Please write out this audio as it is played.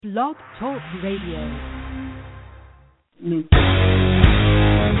Blog Talk Radio.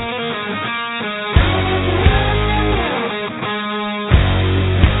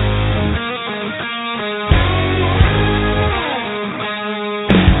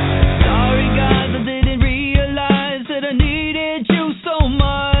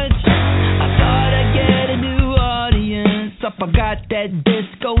 Forgot that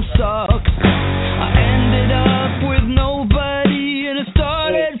disco sucks. I ended up with nobody and I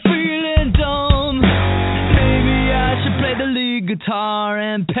started feeling dumb. Maybe I should play the lead guitar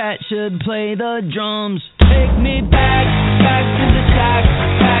and Pat should play the drums. Take me back, back to the track,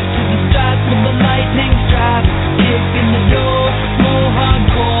 back to the start with the lightning strap. Kicking the door, more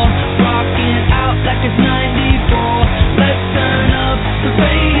hardcore, rocking out like it's 94. Let's turn up the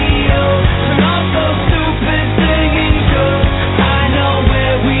radio, turn off those stupid singing shows. I know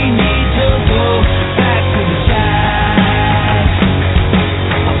where we need to go, back to the shack.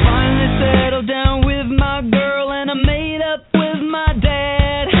 I finally settled down with my girl and I made up with my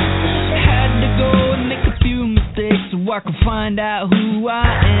dad. Had to go and make a few mistakes so I could find out who I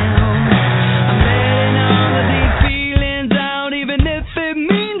am. I'm letting all of these feelings out even if it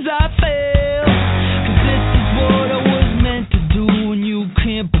means I fail. 'Cause this is what I was meant to do and you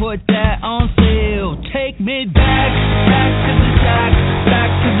can't put that on sale. Take me back, back to the track, back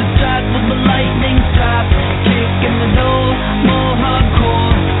to the start with the lightning strap. Kicking the door, more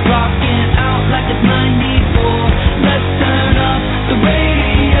hardcore, rocking out like it's 94. Let's turn up the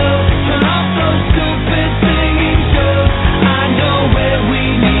radio, turn off those stupid singing shows. I know where we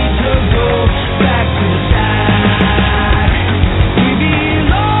need to go, back to the shack. We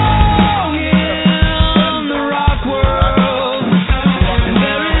belong in the rock world, and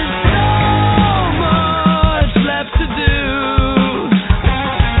there is so much left to do.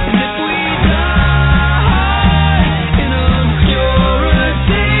 And if we die in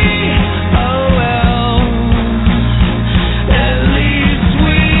obscurity, oh well, at least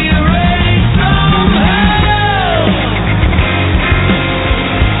we raised some hell.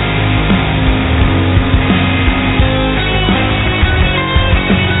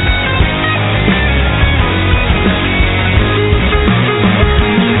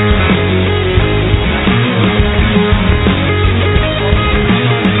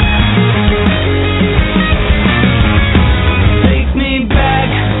 Take me back,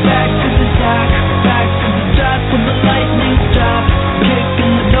 back to the shack, back to the start with the lightning strap.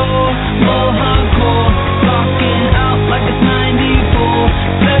 Kicking the door, more hardcore, rocking out like it's 94.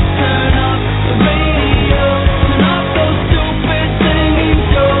 Let's turn up the radio, turn off those stupid singing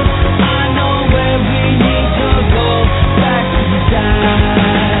shows. I know where we need to go, back to the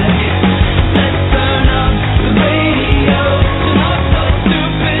shack. Let's turn up the radio, turn off those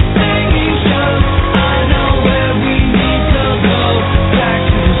stupid singing shows. I know where we need to go, back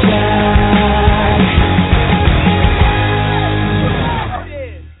to the shack.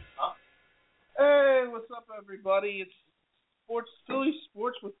 Hey, what's up, everybody? It's Philly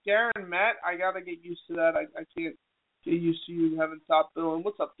Sports with Garen and Matt. I gotta get used to that. I can't get used to you having top billing.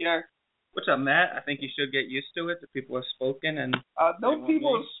 What's up, Garen? What's up, Matt? I think you should get used to it. The people have spoken, and No They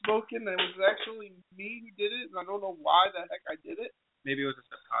people want have spoken. It was actually me who did it, and I don't know why the heck I did it. maybe it was a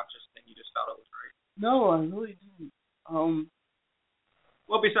subconscious thing. You just thought it was right. No, I really didn't.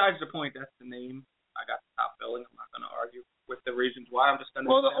 Well, besides the point, that's the name. I got the top billing. I'm not going to argue with the reasons why. I'm just going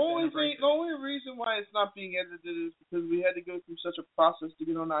to. Well, the only reason why it's not being edited is because we had to go through such a process to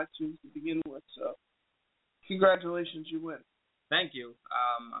get on iTunes to begin with. So, congratulations, you win. Thank you.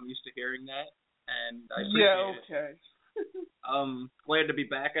 I'm used to hearing that, and I appreciate Yeah, it. okay. Glad to be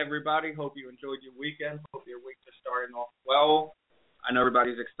back, everybody. Hope you enjoyed your weekend. Hope your week is starting off well. I know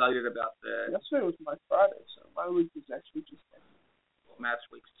everybody's excited about the Yesterday was my Friday, so my week is actually just ending. Matt's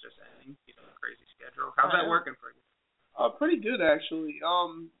week's just ending. He's on a crazy schedule. How's that working for you? Pretty good, actually.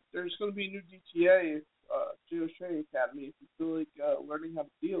 There's going to be a new DTA, Dealers Training Academy, if you feel like learning how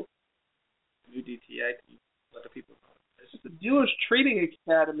to deal. New DTA. Can you let the people know? It's the Dealers Trading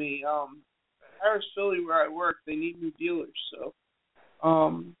Academy. Harris, Philly, where I work, they need new dealers. So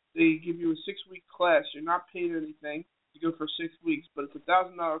they give you a 6-week class. You're not paid anything. You go for 6 weeks, but it's a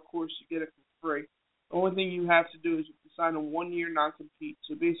 $1,000 course. You get it for free. The only thing you have to do is you have to sign a 1-year non-compete.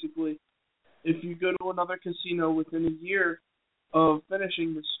 So basically, if you go to another casino within a year of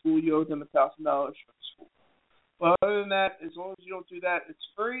finishing the school, you owe them $1,000 for the school. But other than that, as long as you don't do that, it's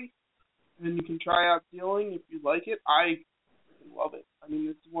free, and you can try out dealing if you like it. I love it. I mean,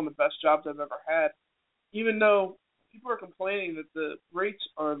 it's one of the best jobs I've ever had. Even though people are complaining that the rates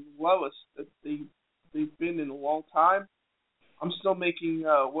are the lowest that they've been in a long time, I'm still making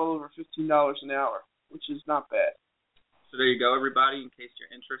well over $15 an hour, which is not bad. So there you go, everybody, in case you're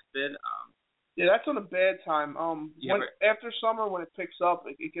interested. Yeah, that's on a bad time. After summer, when it picks up,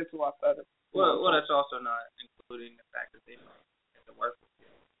 it gets a lot better. Well, that's also not including the fact that they might get to work with you.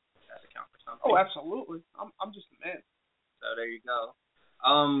 That account for something. Oh, absolutely. I'm just a man. So there you go.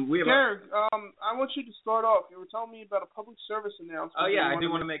 Derek, I want you to start off. You were telling me about a public service announcement. Oh yeah, I do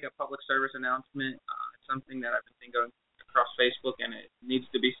want to make a public service announcement. It's something that I've been seeing going across Facebook, and it needs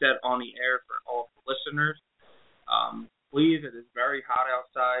to be said on the air for all the listeners. Please, it is very hot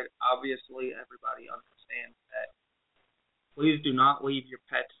outside. Obviously, everybody understands that. Please do not leave your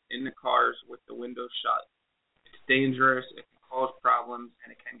pets in the cars with the windows shut. It's dangerous, it can cause problems,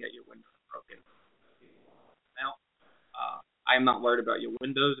 and it can get your windows broken. Now, I am not worried about your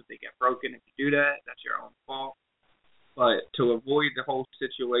windows. If they get broken, if you do that, that's your own fault. But to avoid the whole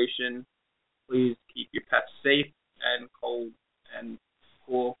situation, please keep your pets safe and cold and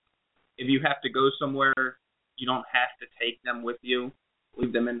cool. If you have to go somewhere, you don't have to take them with you.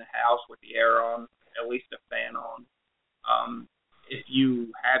 Leave them in the house with the air on, at least a fan on. If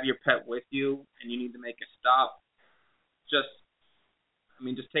you have your pet with you and you need to make a stop, just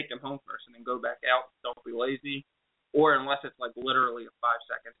take them home first and then go back out. Don't be lazy. Or unless it's like literally a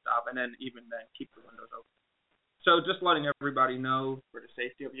 5-second stop, and then even then, keep the windows open. So just letting everybody know, for the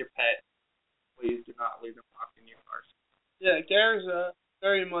safety of your pet, please do not leave them locked in your cars. Yeah, Gary's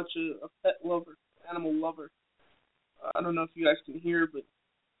very much a pet lover, animal lover. I don't know if you guys can hear, but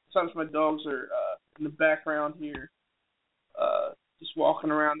sometimes my dogs are in the background here, just walking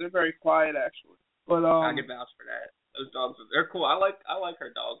around. They're very quiet, actually. But I can vouch for that. Those dogs, they're cool. I like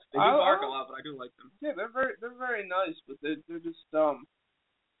her dogs. They do bark a lot, but I do like them. Yeah, they're very nice, but they're just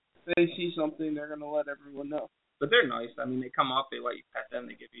if they see something, they're gonna let everyone know. But they're nice. I mean, they come up, they let you pet them,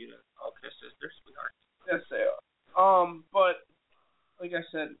 they give you the kisses. They're sweethearts. Yes, they are. But like I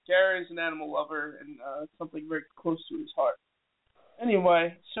said, Gary's an animal lover, and something very close to his heart.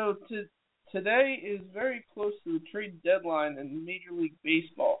 Anyway, so today is very close to the trade deadline in Major League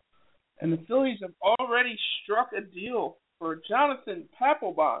Baseball. And the Phillies have already struck a deal for Jonathan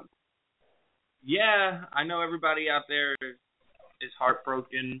Papelbon. Yeah, I know everybody out there is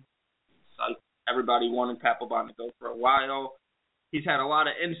heartbroken. Everybody wanted Papelbon to go for a while. He's had a lot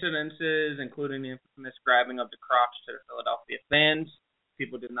of incidences, including the infamous grabbing of the crotch to the Philadelphia fans.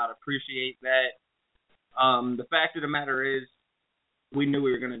 People did not appreciate that. The fact of the matter is, we knew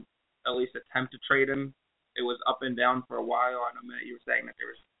we were going to at least attempt to trade him. It was up and down for a while. I know, Matt, you were saying that there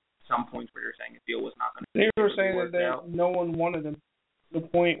was some points where you were saying the deal was not going to be. They were saying that no one wanted him to the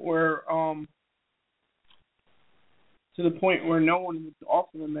point where no one would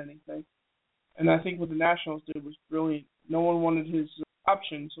offer him anything. And I think what the Nationals did was brilliant. No one wanted his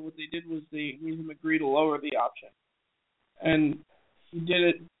option, so what they did was they made him agree to lower the option. And he did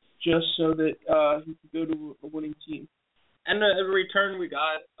it just so that he could go to a winning team. And the return we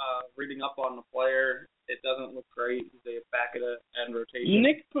got, reading up on the player, it doesn't look great. He's a back of the end rotation.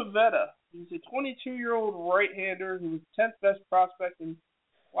 Nick Pivetta. He's a 22-year-old right-hander who was 10th best prospect in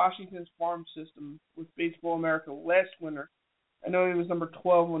Washington's farm system with Baseball America last winter. I know he was number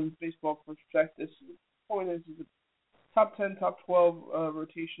 12 when Baseball first checked this. The point is, he's a top 10, top 12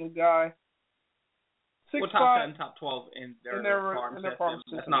 rotational guy. Top 10, top 12 in their farm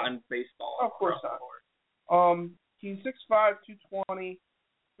system. That's not in baseball. Of course not. He's 6'5", 220,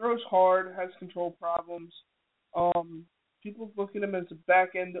 throws hard, has control problems. People look at him as the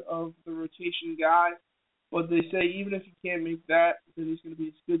back end of the rotation guy, but they say even if he can't make that, then he's going to be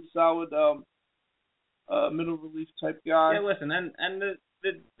a good, solid middle relief type guy. Yeah, listen, and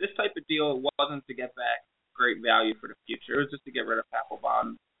this type of deal wasn't to get back great value for the future. It was just to get rid of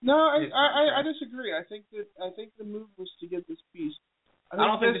Papelbon. No, I disagree. I think the move was to get this piece. I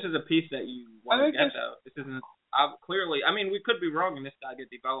don't think this is a piece that you want to get, though. This isn't clearly. I mean, we could be wrong, and this guy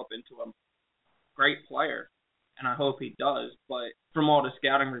could develop into a great player, and I hope he does. But from all the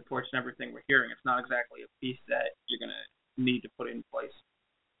scouting reports and everything we're hearing, it's not exactly a piece that you're going to need to put in place.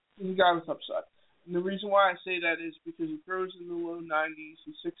 He's a guy with upside. And the reason why I say that is because he throws in the low 90s.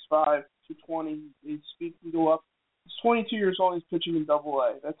 He's 6'5", 220. His speed can go up. He's 22 years old. He's pitching in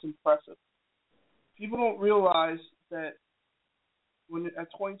Double-A. That's impressive. People don't realize that when at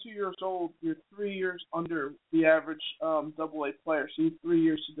 22 years old, you're 3 years under the average Double-A player. So you have 3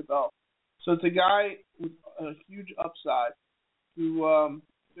 years to develop. So it's a guy with a huge upside who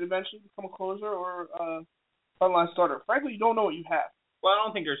could eventually become a closer or a frontline starter. Frankly, you don't know what you have. Well, I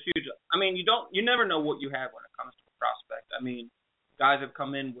don't think there's huge. I mean, you never know what you have when it comes to a prospect. I mean, guys have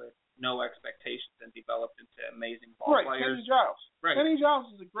come in with no expectations and developed into amazing ball players. Kenny Giles. Right. Kenny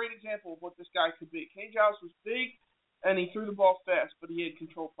Giles is a great example of what this guy could be. Kenny Giles was big, and he threw the ball fast, but he had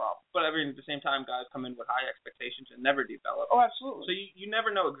control problems. But, I mean, at the same time, guys come in with high expectations and never develop. Oh, absolutely. So you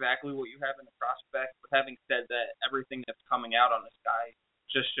never know exactly what you have in the prospect. But having said that, everything that's coming out on this guy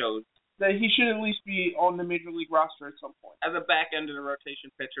just shows that he should at least be on the major league roster at some point. As a back end of the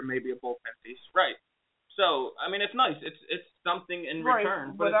rotation pitcher, maybe a bullpen piece. Right. So, I mean, it's nice. It's something in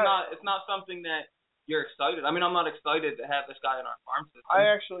return, but it's not something that you're excited. I mean, I'm not excited to have this guy in our farm system. I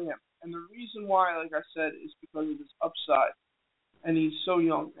actually am. And the reason why, like I said, is because of his upside. And he's so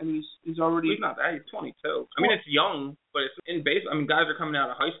young, and he's already... He's not that. He's 22. I mean, it's young, but it's in base. I mean, guys are coming out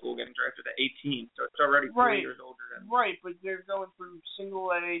of high school getting drafted at 18, so it's already 4 years older than... Right, but they're going through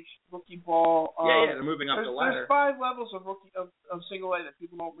single A, rookie ball... they're moving up the ladder. There's 5 levels of single A that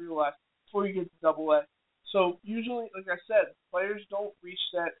people don't realize before you get to double A. So usually, like I said, players don't reach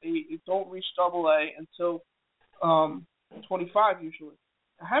double A until 25 usually.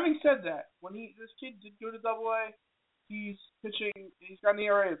 Now, having said that, when this kid did go to double A, he's pitching. He's got an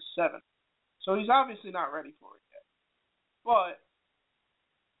ERA of 7, so he's obviously not ready for it yet. But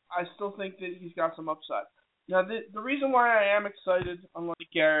I still think that he's got some upside. Now, the reason why I am excited, unlike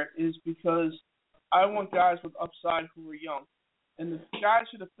Garrett, is because I want guys with upside who are young. And the guys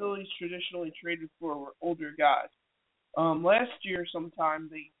who the Phillies traditionally traded for were older guys. Last year, sometime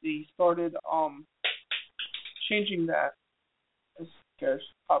they started changing that. This guy's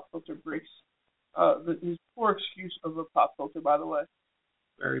pop filter breaks. His poor excuse of a pop filter, by the way.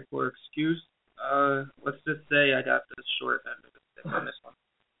 Very poor excuse. Let's just say I got the short end of the stick on this one.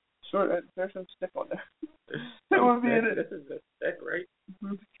 Short end. There's no stick on there. That would be it. This is the stick, right?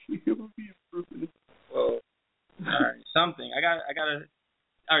 It would be improvement. Whoa. All right, something. I gotta.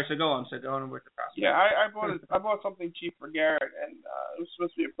 All right, so go on. So go on with the process. Yeah, I bought something cheap for Garrett, and it was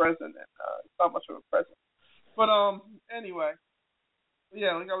supposed to be a present, and it's not much of a present. But anyway,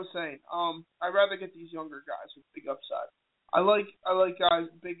 yeah, like I was saying, I'd rather get these younger guys with big upside. I like guys,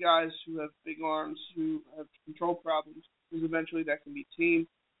 big guys who have big arms, who have control problems, because eventually that can be tamed.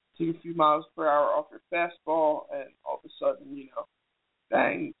 Take a few miles per hour off your fastball, and all of a sudden,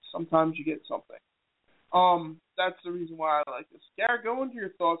 bang, sometimes you get something. That's the reason why I like this. Garrett, go into your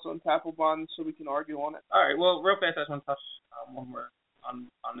thoughts on Papelbon so we can argue on it. All right, well, real fast, I just want to touch one more on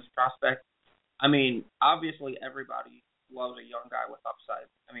this prospect. I mean, obviously everybody loves a young guy with upside.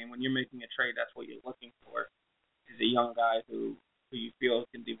 I mean, when you're making a trade, that's what you're looking for, is a young guy who you feel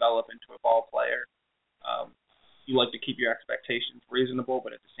can develop into a ball player. You like to keep your expectations reasonable,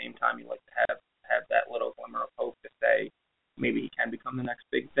 but at the same time, you like to have that little glimmer of hope to say, maybe he can become the next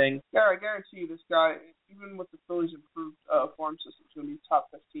big thing. Yeah, I guarantee you this guy, even with the Phillies' improved farm system, is going to be a top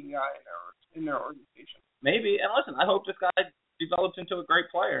 15 guy in their organization. Maybe. And listen, I hope this guy develops into a great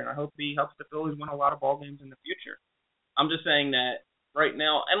player, and I hope he helps the Phillies win a lot of ball games in the future. I'm just saying that right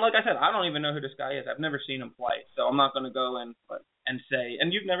now, and like I said, I don't even know who this guy is. I've never seen him play, so I'm not going to go and say,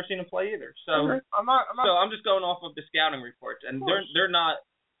 and you've never seen him play either. So I'm not. So I'm just going off of the scouting reports, and they're not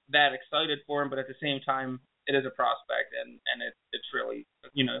that excited for him, but at the same time, it is a prospect, and it's really,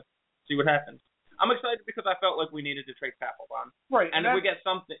 see what happens. I'm excited because I felt like we needed to trade Papelbon. Right. And if we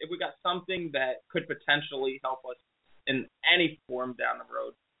got something that could potentially help us in any form down the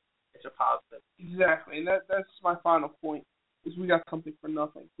road, it's a positive. Exactly, and that's my final point, is we got something for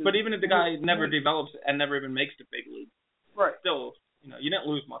nothing. But even if the guy never develops and never even makes the big league, right? Still, you didn't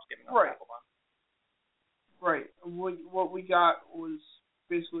lose much giving up Papelbon. Right. What we got was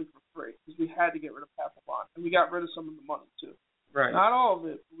basically for free, because we had to get rid of Papelbon, and we got rid of some of the money too. Right. Not all of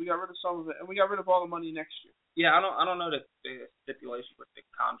it, but we got rid of some of it, and we got rid of all the money next year. Yeah, I don't know the stipulation with the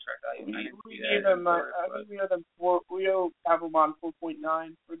contract. I think we owe Papelbon 4.9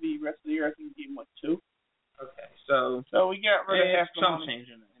 for the rest of the year. I think we gave him like 2. Okay, so we got rid of half the money. Some change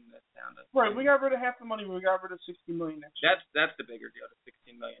in this down to right. We got rid of half the money, but we got rid of $60 million next year. That's the bigger deal. The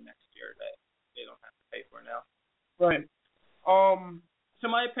 $16 million next year that they don't have to pay for now. Right. So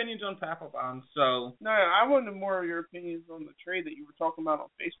my opinions on Papelbon. So no, I wanted more of your opinions on the trade that you were talking about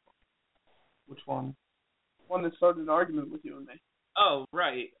on Facebook. Which one? One that started an argument with you and me. Oh,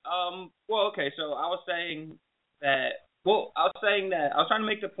 right. Well, okay. So I was saying that. Well, I was trying to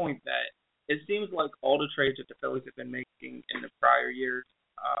make the point that it seems like all the trades that the Phillies have been making in the prior years,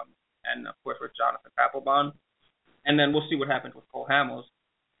 and of course with Jonathan Papelbon, and then we'll see what happens with Cole Hamels.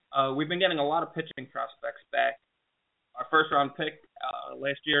 We've been getting a lot of pitching prospects back. Our first round pick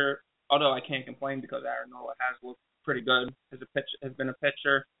last year, although I can't complain because Aaron Nola has looked pretty good, has been a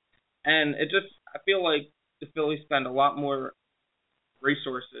pitcher, and I feel like the Phillies spend a lot more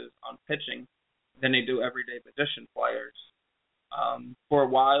resources on pitching than they do everyday position players. For a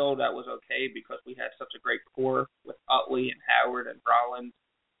while, that was okay because we had such a great core with Utley and Howard and Rollins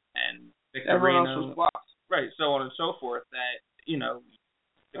and Victorino. Everyone else was blocked. Right, so on and so forth, that,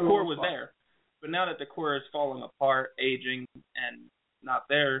 the core was there. But now that the core is falling apart, aging, and not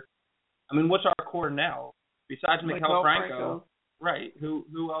there, I mean, what's our core now? Besides Maikel Franco. Right, who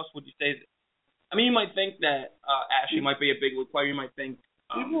else would you say? I mean, you might think that Ashley might be a big league player. You might think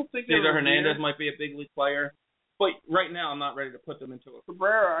Cesar Hernandez might be a big league player. But right now, I'm not ready to put them into it.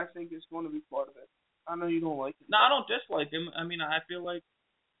 Cabrera, I think, is going to be part of it. I know you don't like him. No, I don't dislike him. I mean, I feel like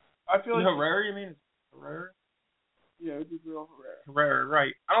Herrera, you mean? Herrera? Yeah, it would be real Herrera. Herrera,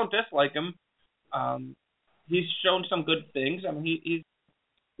 right. I don't dislike him. He's shown some good things. I mean,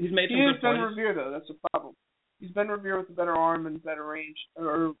 he's made some good plays. He is Ben Revere, though. That's the problem. He's Ben Revere with a better arm and better range,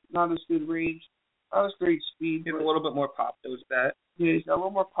 or not as good range, not as great speed. He has a little bit more pop, though, is that? Yeah, he's got a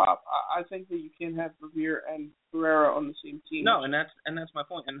little more pop. I think that you can't have Revere and Herrera on the same team. No, and that's my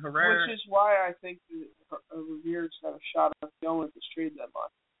point. And Herrera, which is why I think that Revere's got a shot at going at this trade deadline.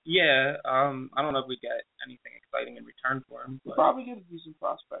 Yeah, I don't know if we get anything exciting in return for him. We'll probably get a decent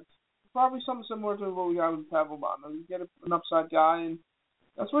prospect. Probably something similar to what we got with Papelbon. You get an upside guy, and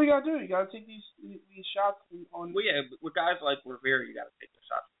that's what you got to do. You got to take these shots on. Well, yeah, with guys like Revere, you got to take the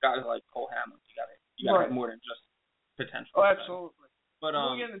shots. With guys like Cole Hamels, you got to have more than just potential. Oh, absolutely. But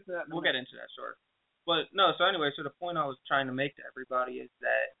we'll get into that. We'll get into that, sure. But no, so anyway, so the point I was trying to make to everybody is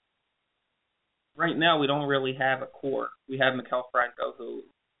that right now we don't really have a core. We have Maikel Franco, who,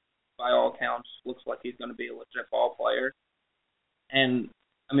 by all accounts, looks like he's going to be a legit ball player. And,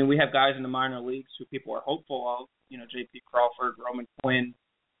 I mean, we have guys in the minor leagues who people are hopeful of, J.P. Crawford, Roman Quinn.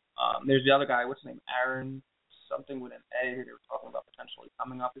 There's the other guy, what's his name, Aaron, something with an A, who they were talking about potentially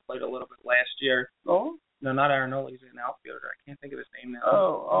coming up. He played a little bit last year. Oh? No, not Aaron Nola. He's an outfielder. I can't think of his name now.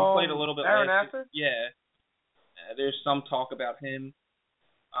 Oh, he played a little bit Aaron last Astor? year. Yeah. There's some talk about him.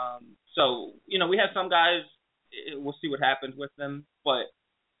 So, we have some guys. We'll see what happens with them. But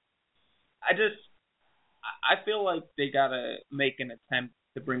I feel like they got to make an attempt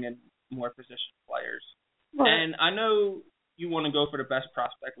to bring in more position players. Right. And I know you want to go for the best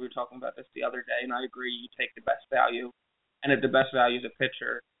prospect. We were talking about this the other day, and I agree. You take the best value. And if the best value is a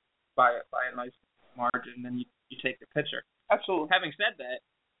pitcher by a nice margin, then you take the pitcher. Absolutely. Having said that,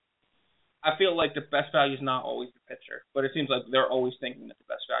 I feel like the best value is not always the pitcher, but it seems like they're always thinking that the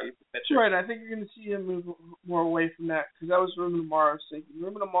best value is the pitcher. Right. I think you're going to see him move more away from that, because that was Ruben Amaro's thinking.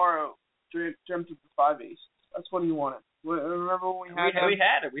 Ruben Amaro dreamt of the 5 aces. That's what he wanted. Remember when we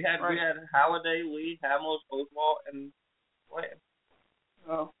had it. We had Halladay, Lee, Hamels, Oswalt, and Bland.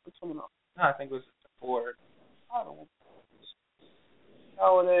 Oh, what's someone else? No, I think it was the 4. I don't know.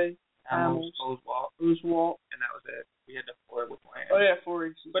 Halladay, Hamels, Oswalt, and that was it. We had the 4 with Bland. Oh yeah, 4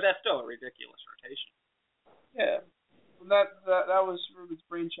 aces. But that's still a ridiculous rotation. Yeah, that was Ruben's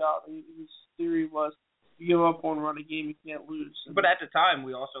brainchild. His theory was, you give up one run a game, you can't lose. But at the time,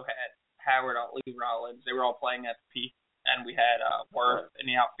 we also had Howard, Lee Rollins. They were all playing at the peak, and we had Worth in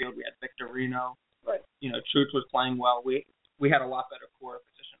the outfield. We had Victor Reno. Right. Truth was playing well. We had a lot better core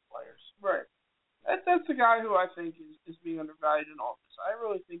position players. Right. That's the guy who I think is being undervalued in all this. I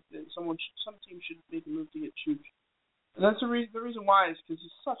really think that some team should make a move to get Chooch. And that's the reason why is because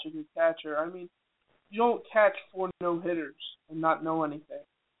he's such a good catcher. I mean, you don't catch 4 no-hitters and not know anything.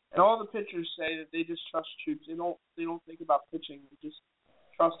 And all the pitchers say that they just trust Chooch. They don't think about pitching. They just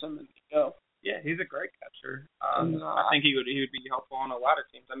trust him and go. Yeah, he's a great catcher. I think he would be helpful on a lot of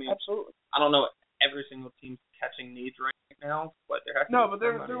teams. I mean, absolutely. I don't know what every single team's catching needs right now, but there has to be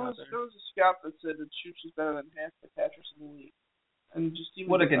there was a scout that said that Chooch is better than half the catchers in the league. And just even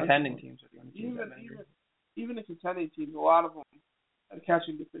what a contending teams are the only teams even the contending teams, a lot of them have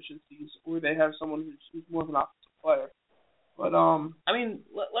catching deficiencies, or they have someone who's more of an offensive player. But I mean,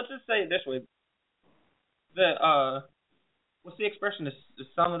 let's just say it this way: what's the expression? The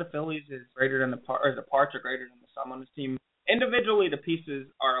sum of the Phillies is greater than the parts are greater than the sum on this team. Individually, the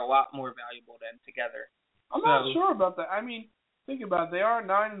pieces are a lot more valuable than together. I'm not sure about that. I mean, think about it. They are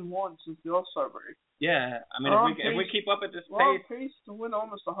 9-1 since the All-Star break. Yeah, I mean, if we keep up at this pace to win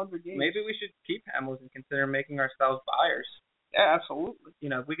almost 100 games. Maybe we should keep Hamels and consider making ourselves buyers. Yeah, absolutely.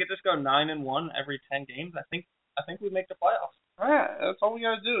 If we could just go 9-1 every 10 games, I think we make the playoffs. Yeah, that's all we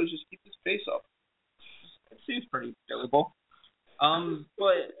got to do is just keep this pace up. It seems pretty doable.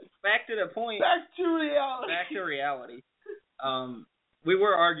 But back to the point. Back to reality. Back to reality. We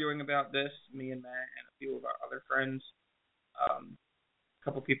were arguing about this, me and Matt and a few of our other friends. A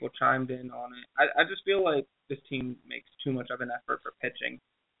couple people chimed in on it. I just feel like this team makes too much of an effort for pitching,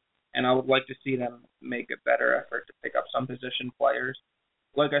 and I would like to see them make a better effort to pick up some position players.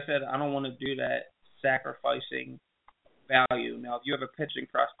 Like I said, I don't want to do that sacrificing value. Now, if you have a pitching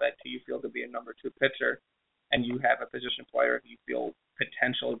prospect who you feel could be a number 2 pitcher, and you have a position player who you feel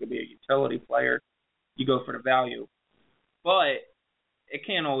potentially could be a utility player, you go for the value. But it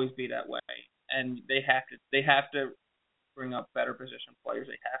can't always be that way, and they have to bring up better position players.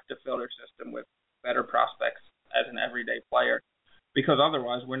 They have to fill their system with better prospects as an everyday player, because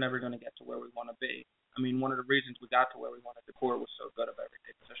otherwise we're never going to get to where we want to be. I mean, one of the reasons we got to where we wanted, the core was so good of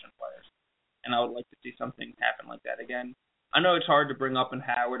everyday position players, and I would like to see something happen like that again. I know it's hard to bring up in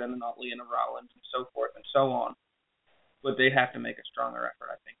Howard and Utley and Rollins and so forth and so on, but they have to make a stronger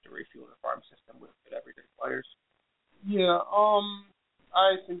effort, I think, to refuel the farm system with good everyday players. Yeah,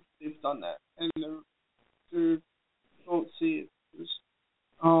 I think they've done that, and they don't see it.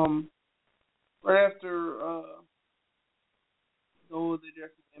 Right after they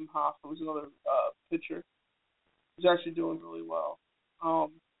drafted Imhoff, there was another pitcher who's actually doing really well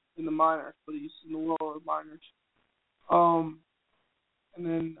in the minors, but he's in the lower minors. And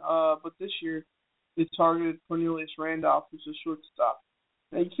then, but this year they targeted Cornelius Randolph, who's a shortstop.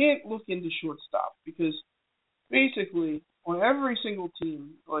 Now you can't look into shortstop because basically on every single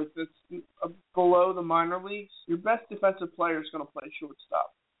team, like that's below the minor leagues, your best defensive player is going to play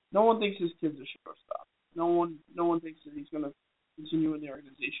shortstop. No one thinks his kid's a shortstop. No one thinks that he's going to continue in the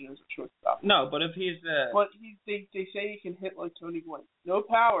organization as a shortstop. No, but if he's they say he can hit like Tony Gwynn. No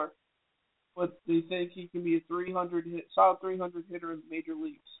power, but they think he can be a solid 300 hitter in the major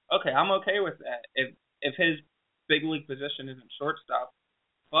leagues. Okay, I'm okay with that. If his big league position isn't shortstop,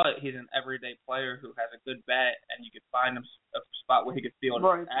 but he's an everyday player who has a good bat, and you could find him a spot where he could field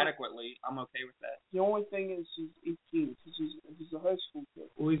adequately, I'm okay with that. The only thing is he's 18 because he's a high school kid.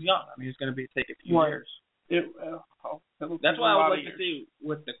 Well, he's young. I mean, he's going to take a few years. That's why I would like to see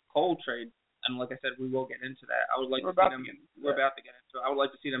with the Cole trade, and like I said, we will get into that. I would like to see them. We're about to get into it. I would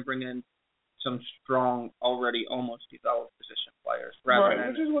like to see them bring in some strong, already almost developed position players rather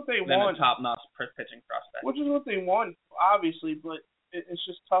than a top-notch pitching prospect. Which is what they want, obviously, but it's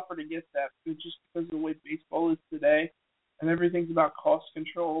just tougher to get that just because of the way baseball is today, and everything's about cost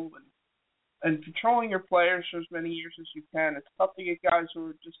control and controlling your players for as many years as you can. It's tough to get guys who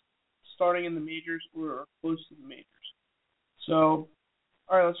are just starting in the majors or are close to the majors. So,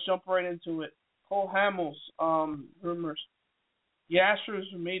 all right, let's jump right into it. Cole Hamels, rumors. The Astros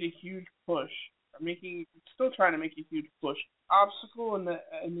have made a huge push. Still trying to make a huge push. Obstacle in the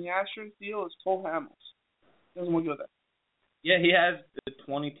Astros deal is Cole Hamels. Doesn't want to go there. Yeah, he has the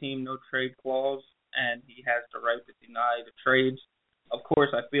 20-team no-trade clause, and he has the right to deny the trades. Of course,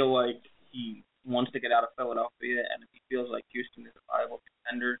 I feel like he wants to get out of Philadelphia, and if he feels like Houston is a viable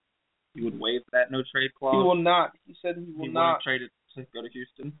contender, he would waive that no-trade clause. He will not. He said he will not. He won't trade it to go to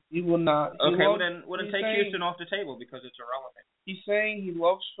Houston? He will not. Okay, well then take Houston off the table because it's irrelevant. He's saying he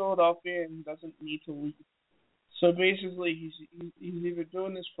loves Philadelphia and doesn't need to leave. So basically, he's either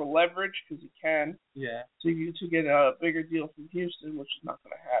doing this for leverage because he can, to get a bigger deal from Houston, which is not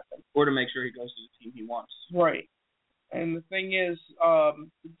going to happen, or to make sure he goes to the team he wants. Right. And the thing is,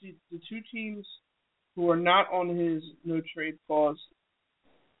 the two teams who are not on his no trade clause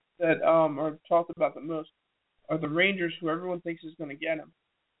that are talked about the most are the Rangers, who everyone thinks is going to get him,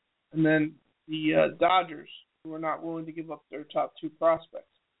 and then the Dodgers, who are not willing to give up their top two prospects.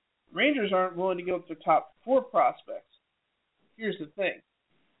 Rangers aren't willing to give up their top four prospects. Here's the thing.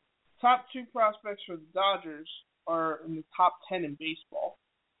 Top two prospects for the Dodgers are in the top 10 in baseball.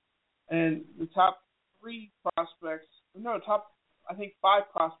 And the top five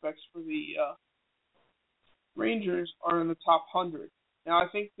prospects for the Rangers are in the top 100. Now, I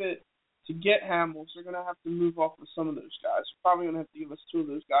think that to get Hamels, they're going to have to move off of some of those guys. They're probably going to have to give us two of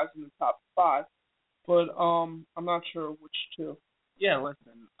those guys in the top 5. But I'm not sure which two. Yeah,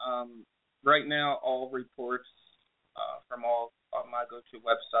 listen. Right now, all reports from all of my go-to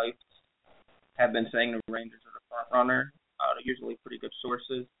websites have been saying the Rangers are the front runner. They're usually pretty good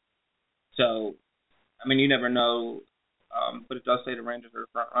sources. So, I mean, you never know, but it does say the Rangers are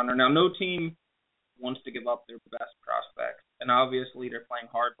the front runner. Now, no team wants to give up their best prospects, and obviously they're playing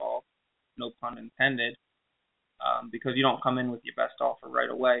hardball, no pun intended, because you don't come in with your best offer right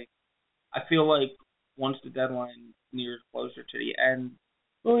away. I feel like once the deadline nears closer to the end,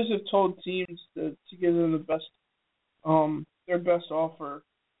 always have told teams to give them the best, their best offer,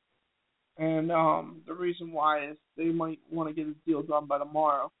 and the reason why is they might want to get a deal done by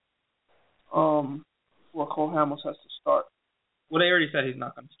tomorrow, before Cole Hamels has to start. Well, they already said he's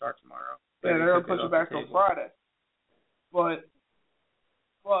not going to start tomorrow. Yeah, they're going to push it back till Friday, but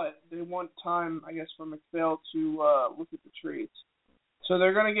they want time, I guess, for McPhail to look at the trades. So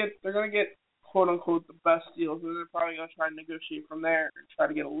they're going to get quote unquote the best deals, and they're probably going to try and negotiate from there and try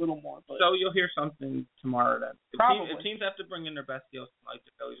to get a little more. But so you'll hear something tomorrow then. Probably. If teams have to bring in their best deals tonight,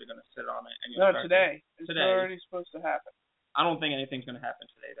 the Phillies are going to sit on it. And no, today. It's already supposed to happen. I don't think anything's going to happen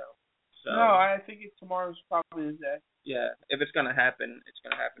today though. So no, I think tomorrow's probably the day. yeah, if it's gonna happen, it's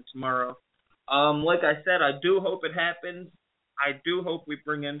gonna happen tomorrow. Like I said, I do hope it happens. I do hope we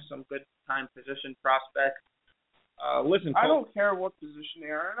bring in some good time position prospects. Listen, I don't care what position they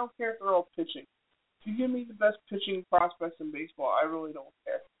are. I don't care if they're all pitching. If you give me the best pitching prospects in baseball, I really don't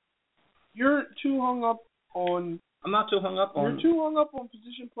care. You're too hung up on. I'm not too hung up on. You're too hung up on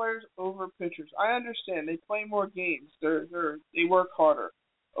position players over pitchers. I understand they play more games. They work harder.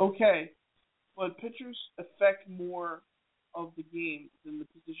 Okay, but pitchers affect more of the game than the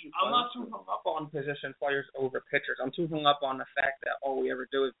position players. I'm not too hung up on position players over pitchers. I'm too hung up on the fact that all we ever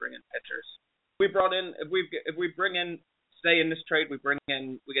do is bring in pitchers. If we bring in, say in this trade, we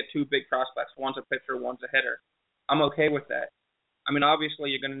get two big prospects. One's a pitcher, one's a hitter. I'm okay with that. I mean, obviously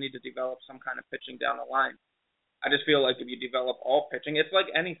you're going to need to develop some kind of pitching down the line. I just feel like if you develop all pitching, it's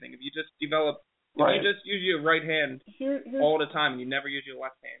like anything. If you just develop, right. if you just use your right hand all the time and you never use your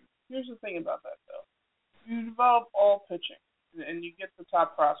left hand. Here's the thing about that, though. You develop all pitching, and you get the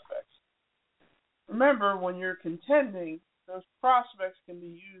top prospects. Remember, when you're contending, those prospects can be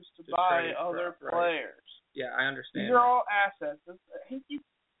used to buy other players. Yeah, I understand. These are all assets.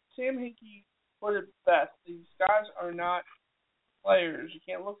 Sam Hinkie put it best. These guys are not players. You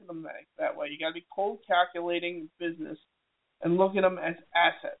can't look at them that way. You got to be cold calculating business and look at them as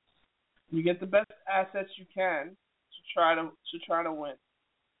assets. You get the best assets you can to try to win.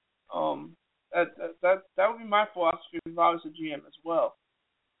 That would be my philosophy if I was a GM as well.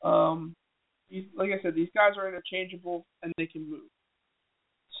 Like I said, these guys are interchangeable and they can move.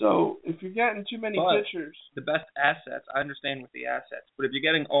 So if you're getting too many pitchers, the best assets, I understand with the assets, but if you're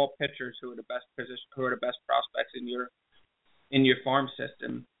getting all pitchers who are the best prospects in your farm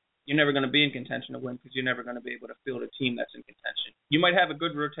system, you're never going to be in contention to win because you're never going to be able to field a team that's in contention. You might have a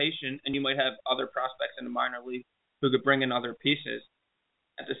good rotation and you might have other prospects in the minor league who could bring in other pieces.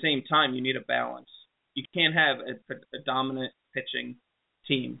 At the same time, you need a balance. You can't have a dominant pitching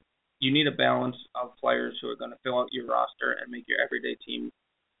team. You need a balance of players who are going to fill out your roster and make your everyday team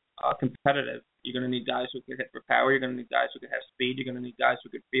competitive. You're going to need guys who can hit for power. You're going to need guys who can have speed. You're going to need guys who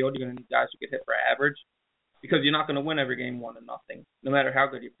can field. You're going to need guys who can hit for average, because you're not going to win every game 1-0, no matter how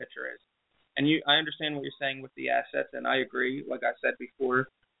good your pitcher is. And I understand what you're saying with the assets, and I agree. Like I said before,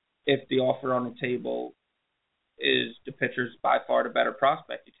 if the offer on the table is the pitcher's by far the better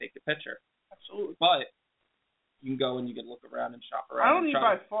prospect, you take the pitcher. Absolutely. But you can go and you can look around and shop around. I don't need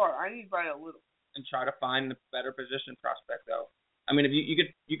by far. I need by a little. And try to find the better position prospect, though. I mean, if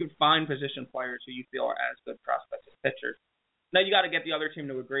you could find position players who you feel are as good prospects as pitchers. Now you got to get the other team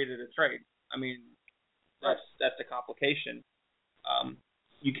to agree to the trade. I mean, that's the complication.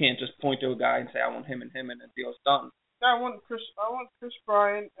 You can't just point to a guy and say I want him and the deal's done. Yeah, I want Chris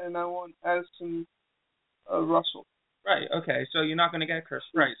Bryant and I want Addison Russell. Right. Okay. So you're not going to get Chris.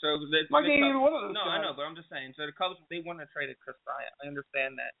 Right. So not getting either one of those. No, guys. I know, but I'm just saying. So the Cubs, they wouldn't have traded Chris Bryant. I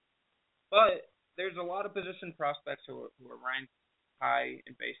understand that, but there's a lot of position prospects who are ranked high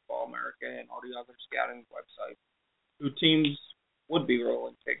in Baseball America and all the other scouting websites who teams would be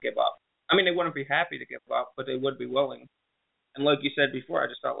willing to give up. I mean, they wouldn't be happy to give up, but they would be willing. And like you said before, I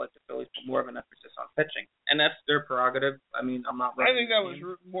just felt like the Phillies put more of an emphasis on pitching, and that's their prerogative. I mean, I'm not. I think that was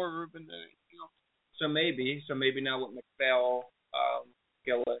more Ruben than anything else. So maybe now with McPhail,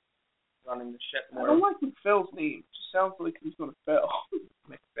 Gillett running the ship more. I don't like McPhail's name. It just sounds like he's going to fail.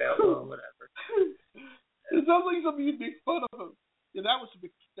 McPhail, whatever. It sounds like something you'd make fun of him. Yeah, that was a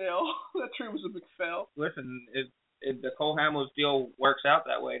big fail. That trade was a big fail. Listen, if the Cole Hamels deal works out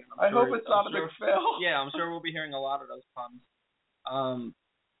that way, I hope it's not a big fail. Yeah, I'm sure we'll be hearing a lot of those puns.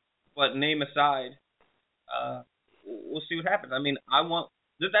 But name aside, we'll see what happens. I mean,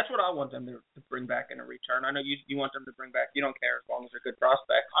 that's what I want them to bring back in a return. I know you want them to bring back. You don't care as long as they're good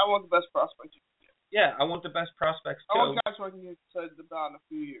prospects. I want the best prospects you can get. Yeah, I want the best prospects too. I want guys who I can get excited about in a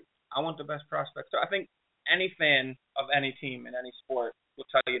few years. I want the best prospects. So I think any fan of any team in any sport will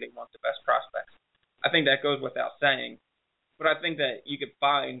tell you they want the best prospects. I think that goes without saying. But I think that you could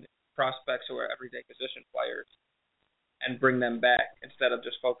find prospects who are everyday position players and bring them back instead of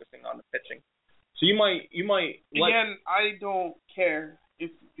just focusing on the pitching. So you might again, I don't care if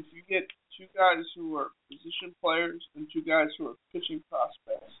you get two guys who are position players and two guys who are pitching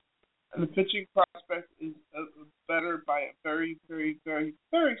prospects. And the pitching prospect is better by a very, very, very,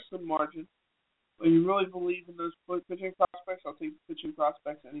 very slim margin. When you really believe in those pitching prospects, I'll take the pitching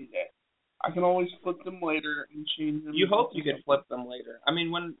prospects any day. I can always flip them later and change them. You hope you can flip them later. I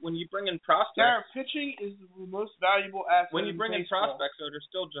mean, when you bring in prospects, their pitching is the most valuable asset. When you bring in prospects, so they're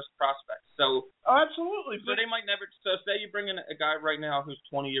still just prospects. So absolutely. So they might never. So say you bring in a guy right now who's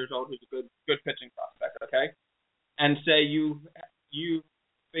 20 years old, who's a good pitching prospect, okay? And say you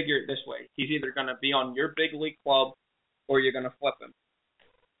figure it this way. He's either going to be on your big league club or you're going to flip him.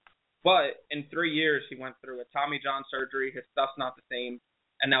 But in 3 years, he went through a Tommy John surgery. His stuff's not the same,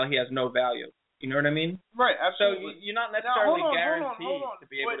 and now he has no value. You know what I mean? Right, absolutely. So you're not necessarily guaranteed hold on. to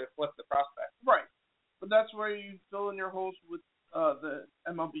be able to flip the prospect. Right. But that's where you fill in your holes with the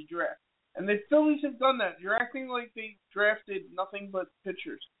MLB draft. And the Phillies have done that. You're acting like they drafted nothing but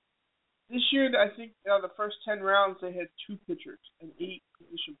pitchers. This year, I think the first 10 rounds, they had 2 pitchers and 8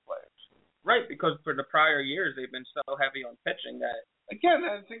 position players. Right, because for the prior years, they've been so heavy on pitching that. Again,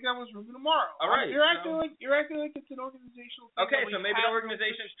 I think that was Ruben Amaro. All right. You're acting like it's an organizational thing. Okay, so maybe the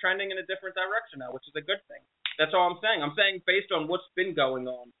organization's trending in a different direction now, which is a good thing. That's all I'm saying. I'm saying based on what's been going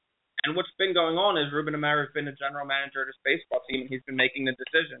on. And what's been going on is Ruben Amaro's been the general manager of this baseball team, and he's been making the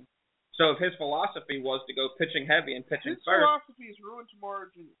decision. So if his philosophy was to go pitching heavy and pitching his first. His philosophy is ruined tomorrow,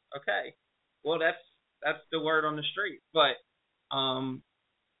 Jr. Okay. Well, that's the word on the street. But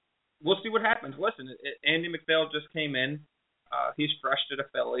we'll see what happens. Listen, Andy McPhail just came in. He's fresh to the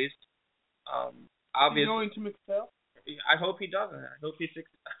Phillies. Obviously, he's going to McPhail? I hope he doesn't. I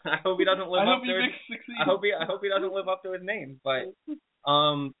hope he doesn't live up to his. I hope he doesn't live up to his name. But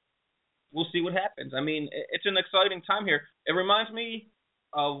we'll see what happens. I mean, it's an exciting time here. It reminds me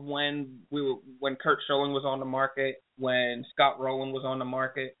of when Kurt Schilling was on the market, when Scott Rowland was on the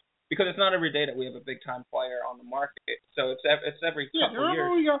market. Because it's not every day that we have a big time player on the market. So it's every couple years. Do you remember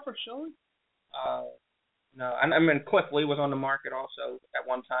what we got for Schilling? No, I mean Cliff Lee was on the market also at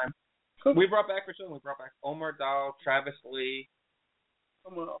one time. We brought back for Schilling. We brought back Omar Dahl, Travis Lee.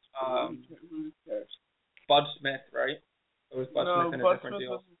 Someone else. Who cares? Bud Smith, right? It was Bud Smith in a different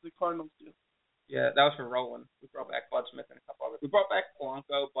deal. No, Bud Smith was the Cardinals deal. Yeah, that was for Rowland. We brought back Bud Smith and a couple others. We brought back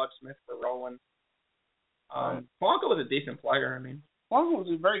Polanco, Bud Smith for Rowland. Polanco was a decent player. I mean, Polanco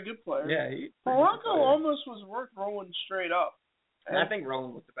was a very good player. Yeah, Polanco almost was worth Rowland straight up. And I think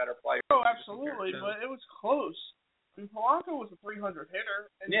Rowland was the better player. Oh, absolutely, but it was close. I mean, Polanco was a 300 hitter.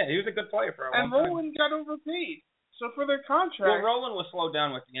 And, yeah, he was a good player for a long time. And Rowland got overpaid. So for their contract... Well, Rowland was slowed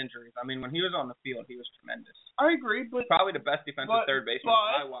down with the injuries. I mean, when he was on the field, he was tremendous. I agree, but... Probably the best defensive third baseman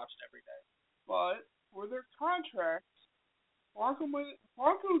I watched every day. But for their contracts, Polanco,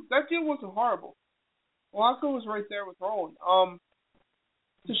 that deal wasn't horrible. Polanco was right there with Rowland.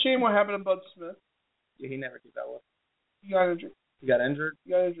 It's a shame what happened to Bud Smith. Yeah, he never developed. He got injured. He got injured?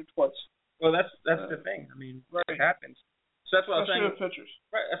 He got injured twice. Well, that's the thing. I mean, it happens. So that's what Especially I'm saying. with pitchers.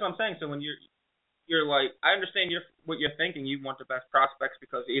 Right, that's what I'm saying. So when you're like, I understand what you're thinking. You want the best prospects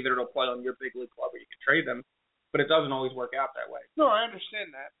because either it'll play on your big league club or you can trade them, but it doesn't always work out that way. No, I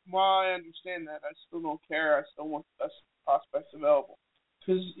understand that. While I understand that, I still don't care. I still want the best prospects available.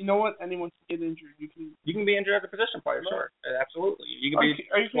 Because you know what? Anyone can get injured. You can be injured as a position player, sure. Absolutely. You can be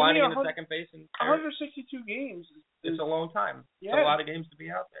sliding into second base. 162 games. It's a long time. Yeah. It's a lot of games to be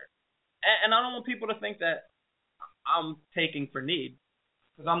out there. And I don't want people to think that I'm taking for need,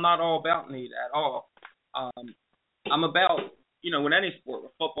 because I'm not all about need at all. I'm about, with any sport,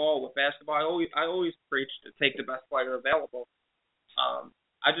 with football, with basketball, I always preach to take the best player available.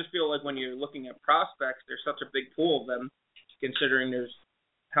 I just feel like when you're looking at prospects, there's such a big pool of them, considering there's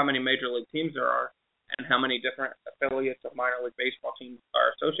how many major league teams there are and how many different affiliates of minor league baseball teams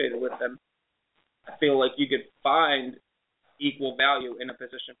are associated with them. I feel like you could find equal value in a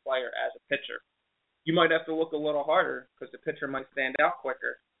position player as a pitcher. You might have to look a little harder because the pitcher might stand out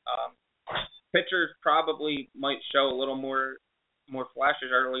quicker. Pitchers probably might show a little more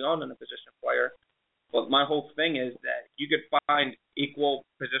flashes early on than a position player. But my whole thing is that you could find equal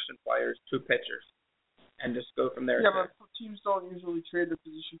position players to pitchers and just go from there. Yeah, but teams don't usually trade their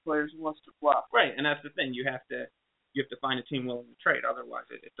position players unless they're flop. Right, and that's the thing. You have to find a team willing to trade. Otherwise,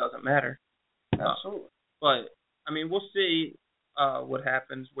 it doesn't matter. Absolutely. But I mean, we'll see what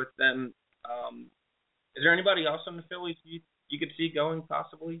happens with them. Is there anybody else on the Phillies you could see going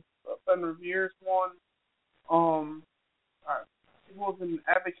possibly? Ben Revere's one. People have been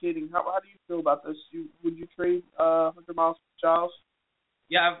advocating. How do you feel about this? Would you trade Hunter Miles for Giles?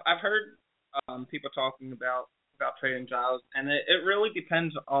 Yeah, I've heard people talking about trading Giles, and it really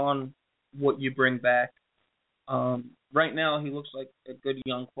depends on what you bring back. Right now, he looks like a good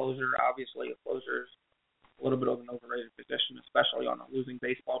young closer. Obviously, a closer is a little bit of an overrated position, especially on a losing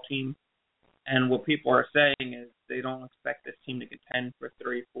baseball team. And what people are saying is they don't expect this team to contend for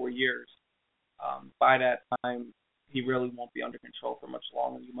 3-4 years. By that time, he really won't be under control for much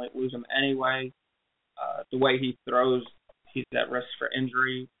longer. You might lose him anyway. The way he throws, he's at risk for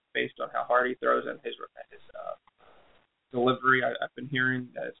injury based on how hard he throws and his delivery. I've been hearing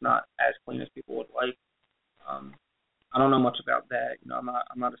that it's not as clean as people would like. I don't know much about that. I'm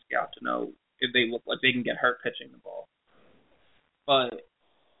not a scout to know if they look like they can get hurt pitching the ball. But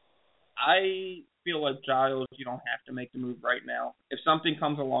I feel like Giles, you don't have to make the move right now. If something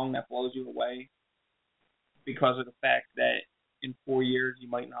comes along that blows you away because of the fact that in 4 years you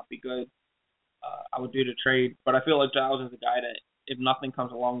might not be good, I would do the trade. But I feel like Giles is a guy that if nothing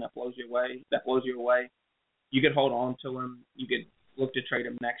comes along that blows you away, you could hold on to him. You could look to trade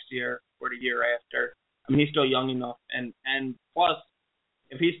him next year or the year after. I mean, he's still young enough, and plus,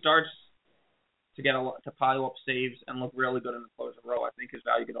 if he starts to get to pile up saves and look really good in the closer role, I think his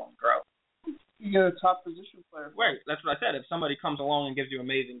value could only grow. You get a top position player. Right, that's what I said. If somebody comes along and gives you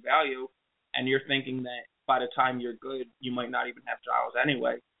amazing value, and you're thinking that by the time you're good, you might not even have Giles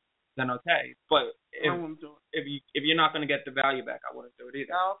anyway, then okay. But I wouldn't do it. if you're not going to get the value back, I wouldn't do it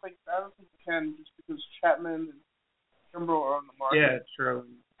either. I don't think you can, just because Chapman and Kimbrel are on the market. Yeah, true.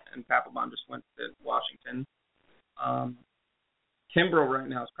 And Papelbon just went to Washington. Kimbrel right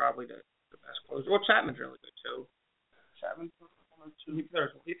now is probably the best closer. Well, Chapman's really good too. Chapman's 1 or 2.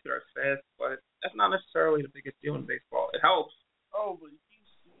 He throws fast, but that's not necessarily the biggest deal in baseball. It helps. Oh, but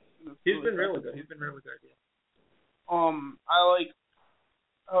he's been really good. He's been really good. Yeah. I like.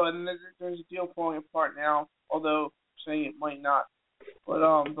 Oh, and there's a deal falling apart now, although saying it might not. But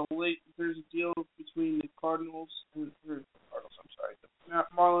there's a deal between the Cardinals and the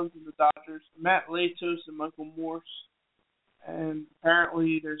Marlins and the Dodgers. Matt Latos and Michael Morse, and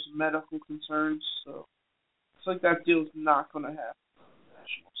apparently there's medical concerns, so it's like that deal's not going to happen in the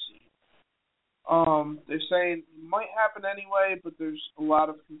national scene. They're saying it might happen anyway, but there's a lot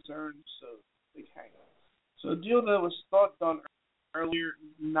of concerns, so they can't. So a deal that was thought done earlier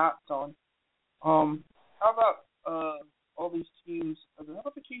is not done. How about all these teams? How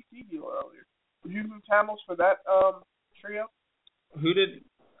about the KC deal earlier? Would you move Hamels for that trio? Who did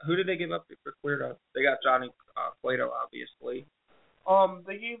they give up for Cueto? They got Johnny Cueto, obviously.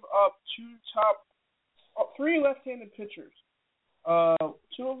 They gave up three left-handed pitchers.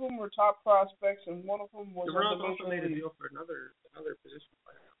 Two of them were top prospects, and one of them was. The Royals also made a deal for another position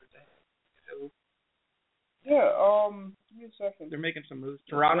player the other day. So, yeah. Give me a second. They're making some moves.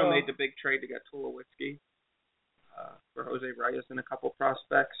 Toronto made the big trade to get Tulowitzki for Jose Reyes and a couple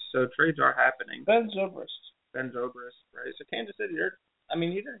prospects. So trades are happening. Ben Zobrist, right? So Kansas City,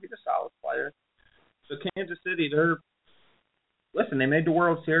 he's a solid player. So Kansas City, they made the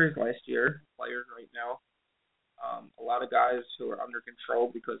World Series last year. Players right now, a lot of guys who are under control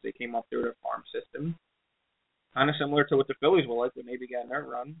because they came up through their farm system. Kind of similar to what the Phillies were like when they began their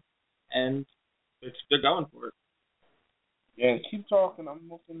run, and they're going for it. Yeah, keep talking. I'm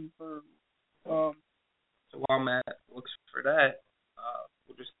looking for. So while Matt looks for that,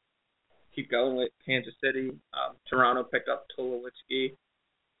 we'll just keep going with Kansas City. Toronto picked up Tulowitzki.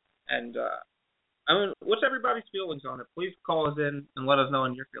 And, what's everybody's feelings on it? Please call us in and let us know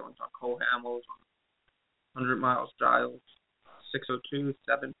on your feelings on Cole Hamels, on 100 Miles Giles,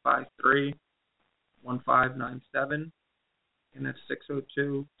 602-753-1597. And that's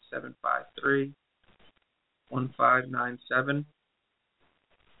 602-753-1597.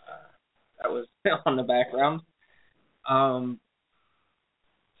 That was on the background. So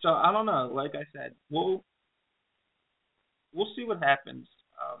I don't know. Like I said, we'll see what happens.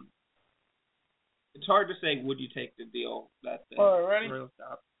 It's hard to say. Would you take the deal that the Royals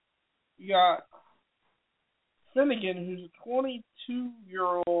got? You got Finnegan, who's a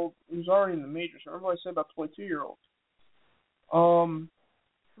 22-year-old who's already in the majors. Remember I said about 22-year-olds.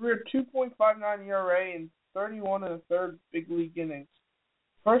 Career 2.59 ERA and 31 and a third big league innings.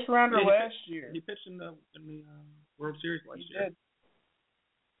 First rounder last year. He pitched in the World Series last year. He did.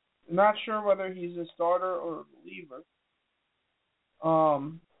 Not sure whether he's a starter or a reliever.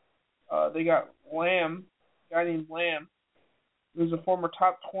 They got Lamb, a guy named Lamb, who's a former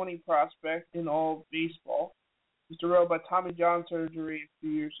top 20 prospect in all of baseball. He was derailed by Tommy John surgery a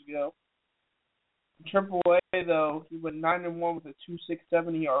few years ago. In AAA, though, he went 9-1 with a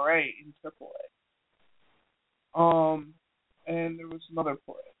 2.67 ERA in AAA. And there was another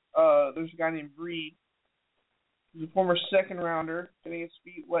play. There's a guy named Reed. He's a former second rounder, getting his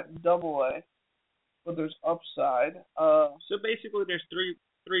feet wet in AA, but there's upside. So basically, there's three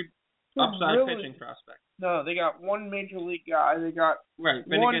upside pitching prospects. No, they got one major league guy. They got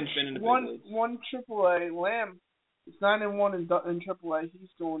Finnegan's been in the big leagues. One AAA. Lamb is 9-1 in AAA.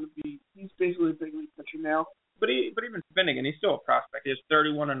 He's basically a big league pitcher now. But even Finnegan, he's still a prospect. He has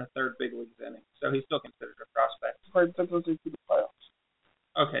 31 and a third big leagues innings, so he's still considered a prospect. Right, that goes into the playoffs.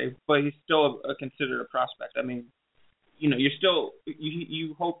 Okay, but he's still considered a prospect. I mean, you're still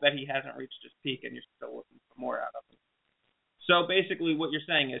you hope that he hasn't reached his peak, and you're still looking for more out of him. So basically, what you're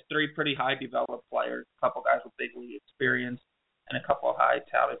saying is three pretty high developed players, a couple guys with big league experience, and a couple of high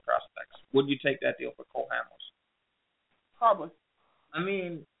touted prospects. Would you take that deal for Cole Hamels? Probably. I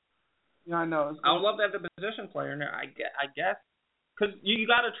mean, Yeah, I know. I would love to have the position player in there. I guess, because you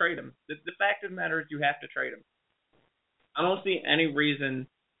got to trade him. The fact of the matter is you have to trade him. I don't see any reason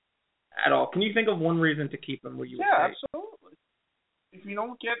at all. Can you think of one reason to keep him? Yeah, absolutely. If you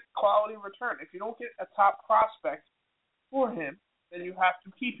don't get quality return, if you don't get a top prospect for him, then you have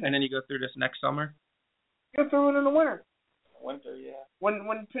to keep him. And then you go through this next summer? You go through it in the winter. Winter, yeah. When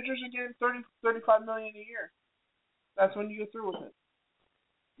pitchers are getting $35 million a year, that's when you go through with it.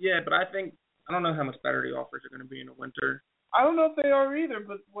 Yeah, but I don't know how much better the offers are going to be in the winter. I don't know if they are either,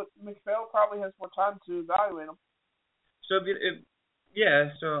 but McPhail probably has more time to evaluate them. So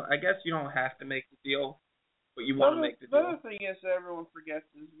so I guess you don't have to make the deal, but you want to make the deal. The other thing is that everyone forgets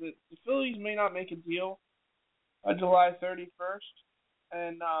is that the Phillies may not make a deal on July 31st,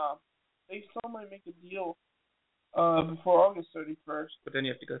 and they still might make a deal before August 31st. But then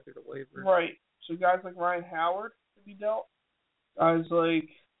you have to go through the waiver. Right. So guys like Ryan Howard could be dealt. Guys like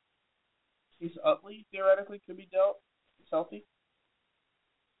Chase Utley theoretically could be dealt. He's healthy.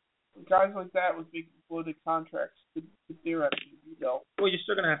 Guys like that with big bloated contracts could theoretically be dealt. Well, you're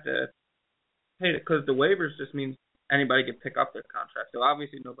still going to have to pay it because the waivers just means anybody can pick up their contract. So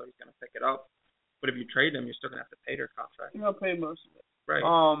obviously nobody's going to pick it up. But if you trade them, you're still going to have to pay their contract. You're going to pay most of it. Right.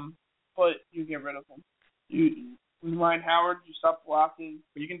 But you get rid of them. With Ryan Howard, you stop blocking.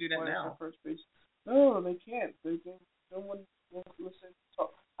 But you can do that now. First base. No, they can't. No one won't listen.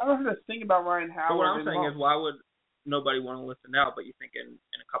 So, I don't know how to think about Ryan Howard. But what I'm saying is, why would nobody want to listen now? But you think in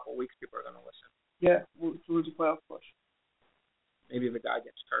a couple of weeks people are going to listen? Yeah, towards the playoff push. Maybe if a guy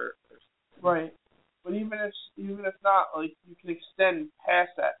gets hurt. Right. But even if not, like you can extend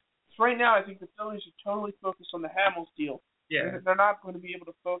past that. So right now, I think the Phillies are totally focused on the Hamels deal. Yeah. They're not going to be able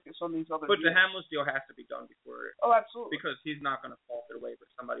to focus on these other But deals. the Hamels deal has to be done before. Oh, absolutely. Because he's not going to fall through waiver.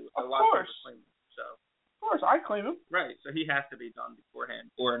 Somebody with a Of lot of course. people claim him. So. Of course, I claim him. Right. So he has to be done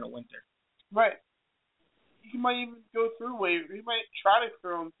beforehand or in the winter. Right. He might even go through waivers. He might try to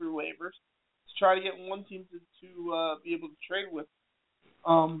throw him through waivers to try to get one team to be able to trade with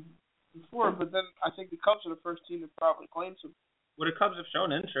before. But then I think the Cubs are the first team that probably claims him. Well, the Cubs have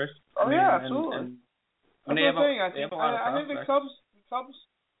shown interest. Oh, yeah, absolutely. And they have a lot of I think the Cubs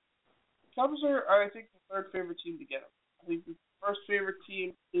are, I think, the third favorite team to get him. I think the first favorite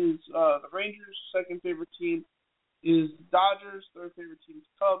team is the Rangers. Second favorite team is the Dodgers. Third favorite team is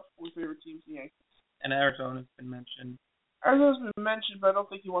the Cubs. Fourth favorite team is the Yankees. And Arizona's been mentioned. Arizona's been mentioned, but I don't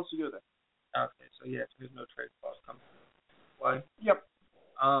think he wants to go there. Okay, so yeah, there's no trade clause coming. Why? Yep.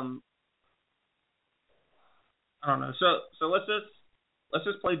 I don't know. So let's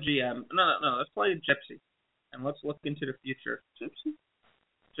just play GM. No. Let's play Gypsy, and let's look into the future.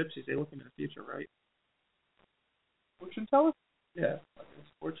 Gypsies, they look into the future, right? Fortune teller? Yeah, like a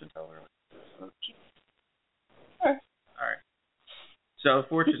fortune teller. Okay. All right. So a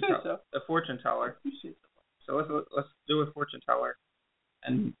fortune teller. You say so. So let's do a fortune teller,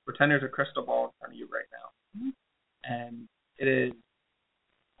 and pretend there's a crystal ball in front of you right now, and it is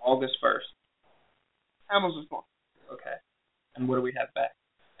August 1st. Hamels is born. Okay. And what do we have back?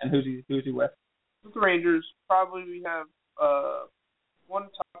 And who's he with? With the Rangers, probably we have one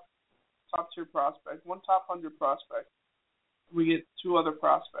top tier prospect, one top 100 prospect. We get two other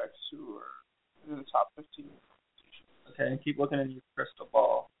prospects who are in the top 15. Okay, and keep looking at your crystal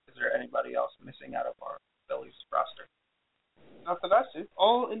ball. Is there anybody else missing out of our Phillies roster? Not that I see.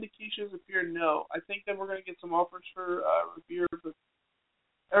 All indications appear no. I think that we're going to get some offers for Revere, but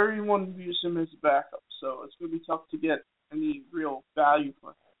everyone views him as a backup, so it's going to be tough to get any real value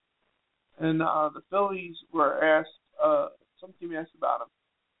for him. And the Phillies were asked, some team asked about him,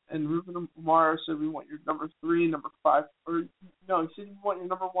 and Ruben Amaro said, we want your number 3 and number 5, or no, he said we want your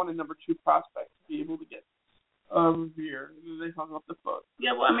number 1 and number 2 prospect to be able to get Revere. And then they hung up the phone.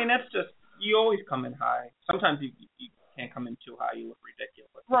 Yeah, well, I mean, that's just, you always come in high. Sometimes you can't come in too high, you look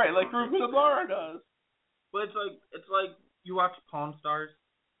ridiculous. Right, like Ruben Amaro does. But it's like you watch Pawn Stars.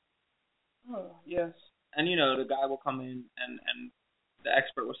 Oh, yes. And, you know, the guy will come in and the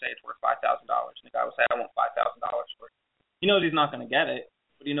expert will say it's worth $5,000. And the guy will say, I want $5,000 for it. He knows he's not going to get it,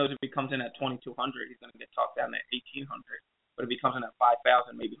 but he knows if he comes in at $2,200, he's going to get talked down at $1,800. But if he comes in at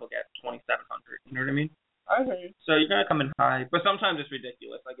 $5,000, maybe he'll get $2,700. You know what I mean? I hear you. So you're going to come in high, but sometimes it's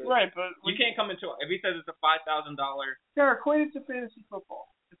ridiculous. Like right, but you can't come into it. If he says it's a $5,000. Yeah, equate it to fantasy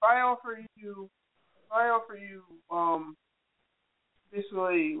football. If I offer you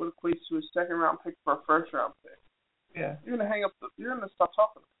basically what equates to a second round pick for a first round pick. Yeah. You're gonna stop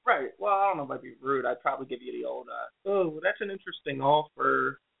talking. Right. Well, I don't know if I'd be rude. I'd probably give you the old that's an interesting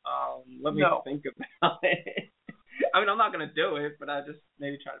offer. Let me think about it. I mean, I'm not gonna do it, but I just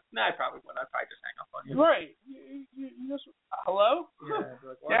maybe try to. No, I probably would. I'd probably just hang up on you. Right. You just hello? Yeah.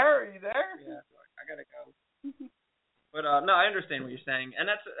 Like, what? Gary, are you there? Yeah. Like, I gotta go. But no, I understand what you're saying, and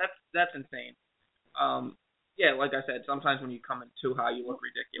that's insane. Yeah, like I said, sometimes when you come in too high, you look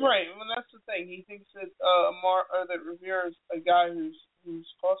ridiculous. Right. Well, that's the thing. He thinks that that Rivera is a guy who's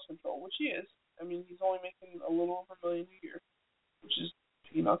cost control, which he is. I mean, he's only making a little over $1 million a year, which is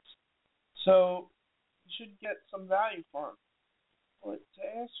peanuts. So you should get some value for him. But to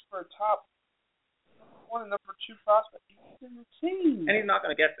ask for a top 1 and number 2 prospect, he's insane. And he's not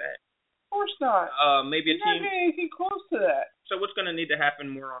going to get that. Of course not. Maybe he's a team. Not getting anything close to that. So what's going to need to happen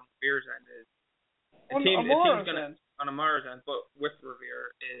more on Rivera's end is On Amara's end, but with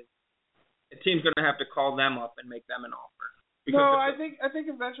Rivera is a team's going to have to call them up and make them an offer. No, I think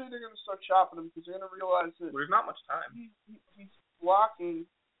eventually they're going to start shopping him because they're going to realize that there's not much time. He's blocking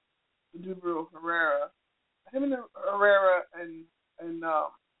the Dubro Herrera. Him and Herrera and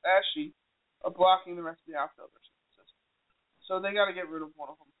Ashley are blocking the rest of the outfielders in the system. So they got to get rid of one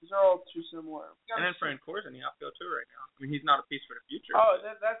of them because they're all too similar. And then Francour's in the outfield too right now. I mean, he's not a piece for the future. Oh,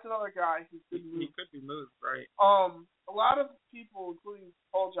 that's another guy who could move. He could be moved, right? A lot of people, including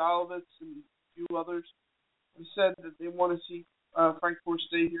Paul Jolovitz and a few others, have said that they want to see Francour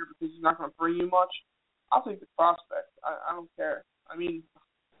stay here because he's not going to bring you much. I'll take the prospect. I don't care. I mean,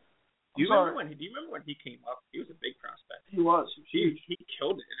 do you remember when he came up? He was a big prospect. He was. He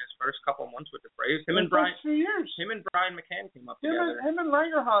killed it in his first couple of months with the Braves. Him and Brian McCann came up together. Him and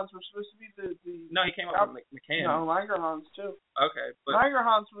Langerhans were supposed to be the No, he came up with McCann. No, Langerhans too. Okay, but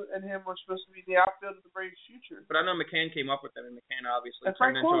Langerhans and him were supposed to be the outfield of the Braves' future. But I know McCann came up with them, and McCann obviously and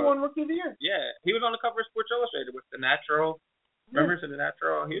turned Francour into won Rookie of the Year. Yeah, he was on the cover of Sports Illustrated with the Natural. Remember The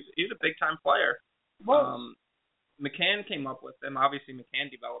Natural? He's a big time player. McCann came up with them. Obviously,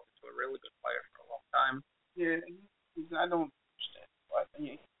 McCann developed into a really good player for a long time. Yeah, I don't understand why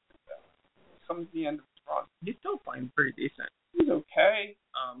he comes to the end of his run. He's still playing pretty decent. He's okay.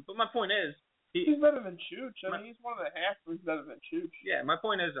 But my point is, he's better than Chooch. I mean, he's one of the half who's better than Chooch. Yeah, my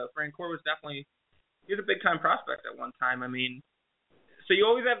point is, Francour was definitely he was a big time prospect at one time. I mean, so you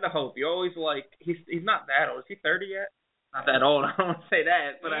always have the hope. You always he's not that old. Is he 30 yet? Not that old. I don't want to say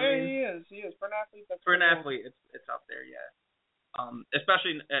that, but yeah, I mean, he is. For an athlete, for an athlete, it's up there, yeah.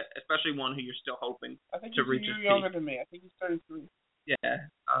 Especially one who you're still hoping to reach his peak. I think he's younger than me. I think he's 33. Yeah.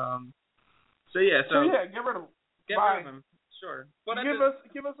 So get rid of him. Get rid of him. Sure. But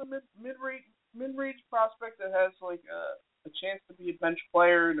give us a mid-range prospect that has like a chance to be a bench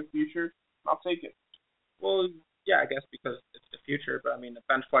player in the future. I'll take it. Well, yeah, I guess because it's the future. But I mean, the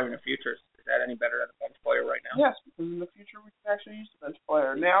bench player in the future, is that any better than a bench player right now? Yes, because in the future we can actually use the bench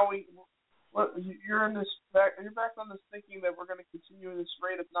player. Now you're back on this thinking that we're going to continue this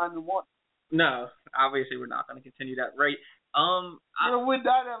rate of 9-1. No, obviously we're not going to continue that rate. You're going to win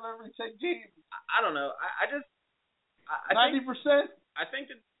 9 out of every 10 games. I don't know. I 90%. I think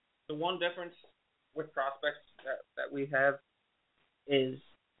that the one difference with prospects that we have is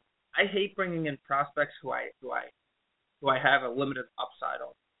I hate bringing in prospects who I have a limited upside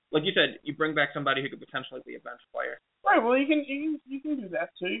on. Like you said, you bring back somebody who could potentially be a bench player. Right. Well, you can do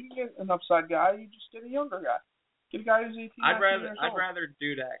that too. You can get an upside guy. You just get a younger guy. Get a guy who's 18. I'd rather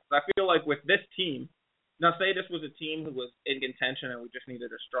do that. I feel like with this team, now say this was a team who was in contention and we just needed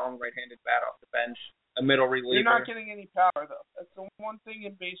a strong right-handed bat off the bench, a middle reliever. You're not getting any power though. That's the one thing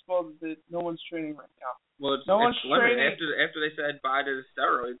in baseball that no one's training right now. Well, it's limited after they said bye to the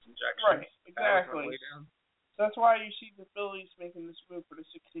steroids injections. Right. Exactly. So that's why you see the Phillies making this move for the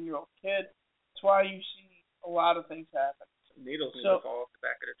 16-year-old kid. That's why you see a lot of things happen. Some needles need to fall off the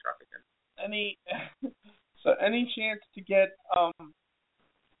back of the truck again. Any chance to get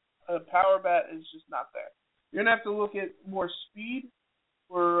a power bat is just not there. You're gonna have to look at more speed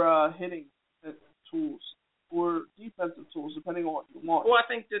or hitting tools or defensive tools, depending on what you want. Well, I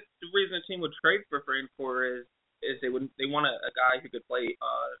think that the reason a team would trade for Francour is they want a guy who could play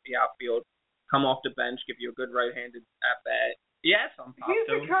the outfield, come off the bench, give you a good right-handed at bat. Yeah, some pop. He's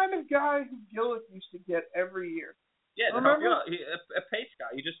the kind of guy who Gillett used to get every year. Yeah, remember a pace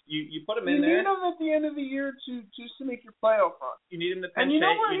guy. You put him in You there. need him at the end of the year to make your playoff run. You need him to And pinch you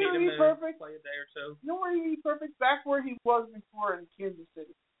know hit. where You need him to perfect? play a day or two. You know where he'd be perfect? Back where he was before in Kansas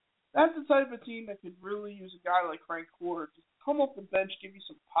City. That's the type of team that could really use a guy like Francour. Just come off the bench, give you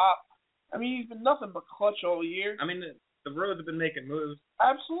some pop. I mean, he's been nothing but clutch all year. I mean, the Roads have been making moves.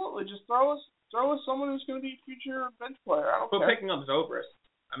 Absolutely. Just throw us someone who's going to be a future bench player. I don't care. But picking up Zobrist,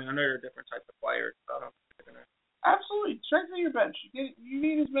 I mean, I know they're different types of players, so I don't think they're going to. Absolutely. Strengthen your bench. You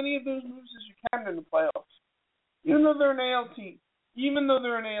need as many of those moves as you can in the playoffs. Even though they're an AL team. even though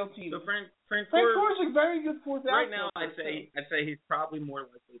they're an AL team. So Francoeur Francoeur is a very good fourth outfielder. Right now, I'd say he's probably more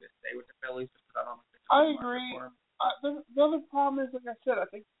likely to stay with the Phillies just because I don't think I agree. The other problem is, like I said, I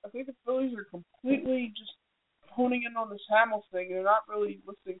think the Phillies are completely just honing in on this Hamels thing. They're not really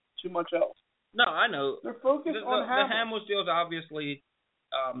listening to too much else. No, I know. They're focused on Hamels. The Hamels deal is obviously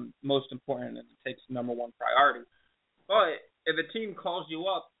most important and it takes number one priority. But if a team calls you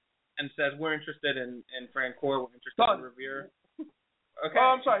up and says, we're interested in Francoeur, we're interested in Revere. Okay.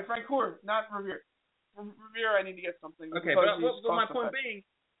 Oh, I'm sorry, Francoeur, not Revere. Revere, I need to get something. Okay, but my point being,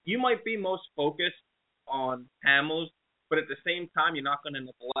 you might be most focused on Hamels, but at the same time, you're not going to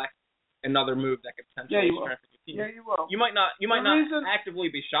neglect another move that could potentially strengthen your team. Yeah, you will. You might not actively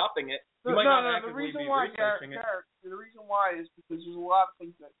be shopping it. You might not actively be researching it. The reason why is because there's a lot of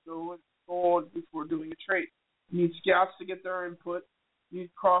things that go on before doing a trade. You need scouts to get their input. You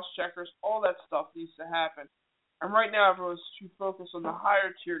need cross-checkers. All that stuff needs to happen. And right now, everyone's too focused on the higher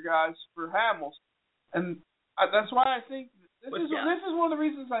tier guys for Hamels. And that's why I think this is one of the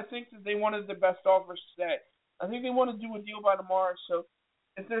reasons I think that they wanted the best offers today. I think they want to do a deal by tomorrow. So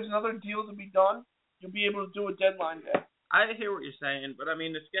if there's another deal to be done, you'll be able to do a deadline day. I hear what you're saying, but I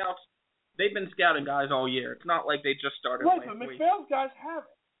mean, the scouts, they've been scouting guys all year. It's not like they just started last week. Right, but McPhail's guys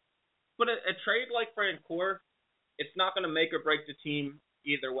haven't. But a trade like Francoeur, it's not going to make or break the team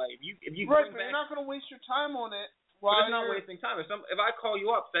either way. If you right, but you're not going to waste your time on it. But it's not wasting time. If I call you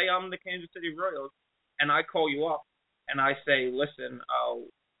up, say I'm the Kansas City Royals, and I call you up and I say, listen,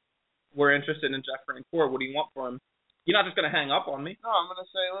 we're interested in Jeff Francoeur. What do you want for him? You're not just going to hang up on me. No, I'm going to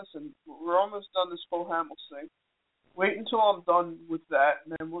say, listen, we're almost done this whole Hamels thing. Wait until I'm done with that,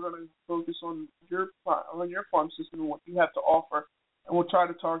 and then we're going to focus on your farm system and what you have to offer, and we'll try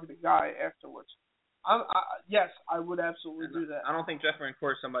to target a guy afterwards. Yes, I would absolutely do that. I don't think Jeff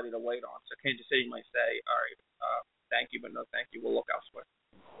Francoeur is somebody to wait on. So Kansas City might say, all right, thank you, but no thank you. We'll look elsewhere.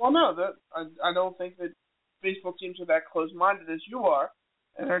 Well, no, I don't think that baseball teams are that close-minded as you are,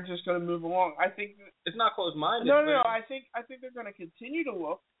 and they're just going to move along. I think it's not close-minded. No. I think they're going to continue to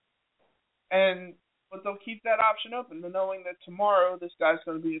look, but they'll keep that option open, knowing that tomorrow this guy's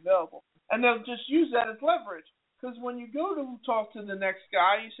going to be available, and they'll just use that as leverage. Because when you go to talk to the next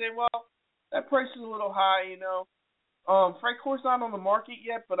guy, you say, well, that price is a little high, Francoeur's not on the market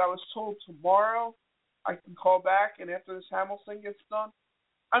yet, but I was told tomorrow I can call back, and after this Hamels thing gets done.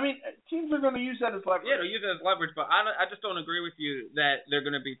 I mean, teams are going to use that as leverage. Yeah, they'll use it as leverage, but I just don't agree with you that they're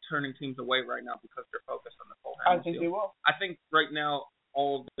going to be turning teams away right now because they're focused on the Cole Hamels I think deal. they will. I think right now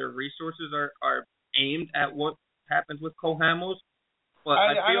all of their resources are aimed at what happens with Cole Hamels, but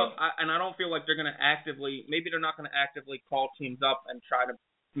I don't feel like they're going to actively. Maybe they're not going to actively call teams up and try to.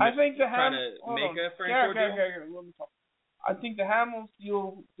 I think the Hamels Let me talk. I think the Hamels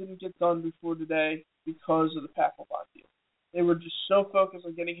deal didn't get done before today because of the Papelbon deal. They were just so focused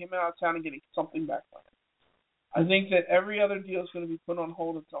on getting him out of town and getting something back for him. I think that every other deal is going to be put on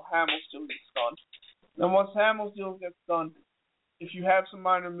hold until Hamels deal gets done. Then once Hamels deal gets done, if you have some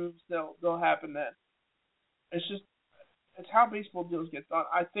minor moves, they'll happen then. It's how baseball deals get done.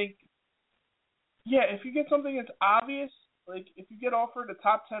 I think, if you get something that's obvious, like if you get offered a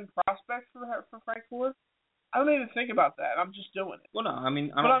top 10 prospect for Francoeur, I don't even think about that. I'm just doing it. Well, no, I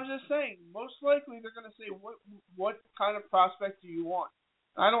mean, but I'm just saying, most likely they're going to say, what kind of prospect do you want?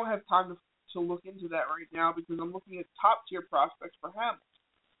 And I don't have time to look into that right now because I'm looking at top tier prospects for Hamels.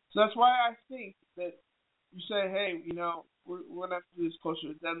 So that's why I think that you say, hey, we're going to have to do this closer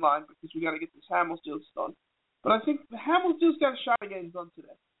to the deadline because we got to get this Hamels deal done. But I think the Hamels deal's got a shot at getting done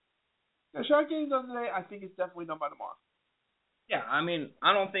today. I think it's definitely done by tomorrow. Yeah, I mean,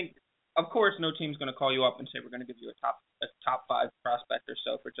 I don't think. Of course, no team's going to call you up and say we're going to give you a top 5 prospect or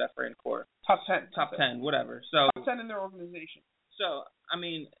so for Jeff Francoeur. Top 10, whatever. So top 10 in their organization. So I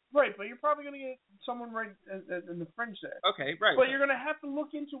mean, right, but you're probably going to get someone right in the fringe there. Okay, right. But you're going to have to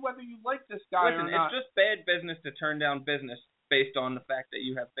look into whether you like this guy or not. It's just bad business to turn down business based on the fact that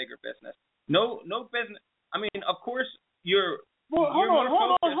you have bigger business. No business. I mean, of course you're. Well, hold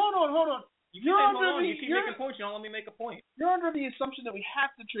on. You keep making points. You don't let me make a point. You're under the assumption that we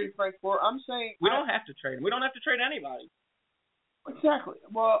have to trade Francoeur. I'm saying we don't have to trade him. We don't have to trade anybody. Exactly.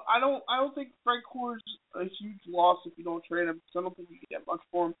 Well, I don't think Francoeur's a huge loss if you don't trade him because I don't think you can get much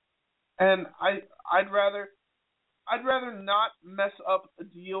for him. And I'd rather not mess up a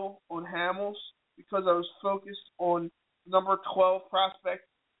deal on Hamels because I was focused on number 12 prospect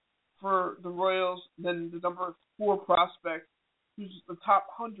for the Royals than the number 4 prospect. Who's the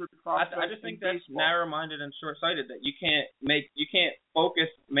top 100 prospect? I just think that's narrow-minded and short-sighted. That you can't focus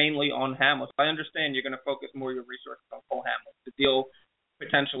mainly on Hamels. I understand you're going to focus more of your resources on Cole Hamels. The deal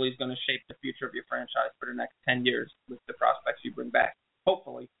potentially is going to shape the future of your franchise for the next 10 years with the prospects you bring back.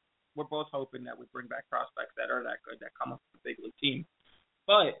 Hopefully. We're both hoping that we bring back prospects that are that good, that come up with a big league team.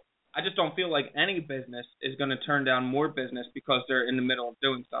 But I just don't feel like any business is going to turn down more business because they're in the middle of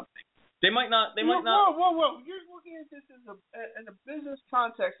doing something. They might not. Whoa. You're looking at this in a business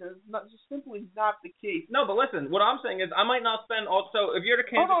context, and it's not just simply not the case. No, but listen, what I'm saying is I might not spend also if you're the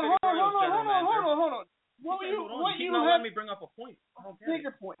Kansas City Royals general manager. Hold on. You not let me bring up a point. Take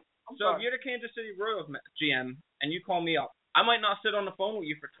your point. If you're the Kansas City Royals GM and you call me up, I might not sit on the phone with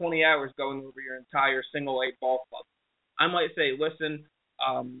you for 20 hours going over your entire single-A ball club. I might say, listen,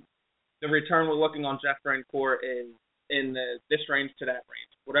 the return we're looking on Jeff Francoeur is in this range to that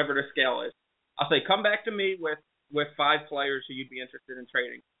range, whatever the scale is. I'll say, come back to me with 5 players who you'd be interested in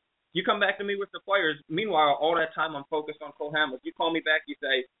trading. You come back to me with the players. Meanwhile, all that time I'm focused on Cole Hamels. You call me back, you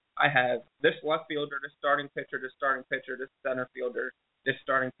say, I have this left fielder, this starting pitcher, this center fielder, this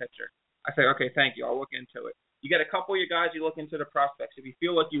starting pitcher. I say, okay, thank you. I'll look into it. You get a couple of your guys, you look into the prospects. If you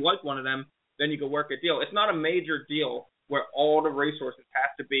feel like you like one of them, then you go work a deal. It's not a major deal where all the resources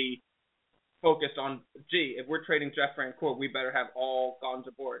have to be focused on, if we're trading Jeff Francoeur, we better have all guns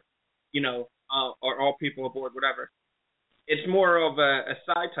aboard, or all people aboard, whatever. It's more of a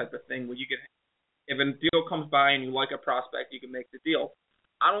side type of thing where you get, if a deal comes by and you like a prospect, you can make the deal.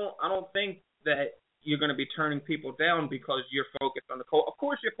 I don't think that you're going to be turning people down because you're focused on the Cole. Of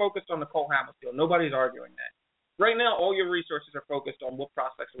course, you're focused on the Cole Hamels deal. Nobody's arguing that. Right now, all your resources are focused on what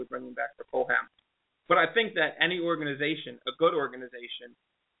prospects are we bringing back for Cole Hamels. But I think that any organization, a good organization,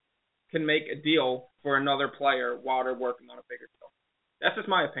 can make a deal for another player while they're working on a bigger deal. That's just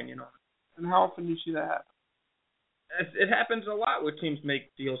my opinion on it. And how often do you see that happen? It happens a lot where teams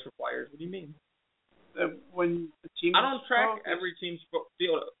make deals for players. What do you mean? When the team, I don't track every team's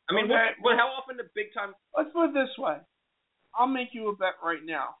deal. I mean, but how often the big time? Let's put it this way. I'll make you a bet right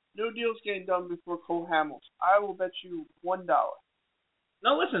now. No deal's getting done before Cole Hamels. I will bet you $1.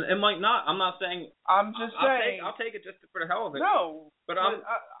 No, listen, it might not. I'm not saying. I'm just saying. I'll take it just for the hell of it. No, but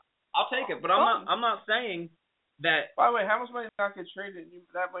I'll take it. But I'm not saying that. By the way, Hamels might not get traded.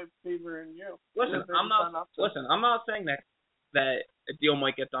 That might favor in you. Listen, I'm not saying that a deal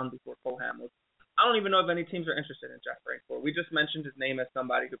might get done before Cole Hamels. I don't even know if any teams are interested in Jeff Francoeur. We just mentioned his name as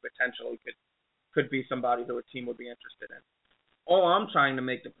somebody who potentially could be somebody who a team would be interested in. All I'm trying to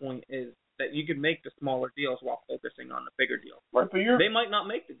make the point is that you can make the smaller deals while focusing on the bigger deal. Right, but they might not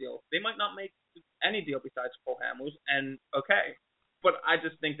make the deal. They might not make any deal besides Cole Hamels, and okay. But I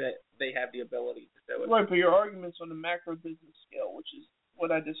just think that they have the ability to do it. Right, but your argument's on the macro business scale, which is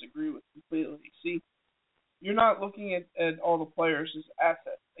what I disagree with completely. See, you're not looking at all the players as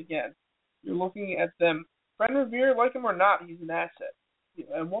assets. Again, you're looking at them. Fred Revere, like him or not, he's an asset.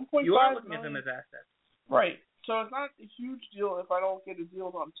 At 1.5 you are looking at them as assets. Right. So it's not a huge deal if I don't get a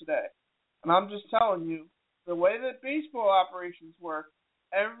deal done today. And I'm just telling you, the way that baseball operations work,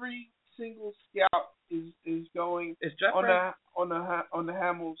 every single scout is going on the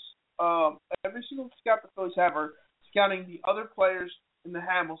Hamels. Every single scout the Phillies have are scouting the other players in the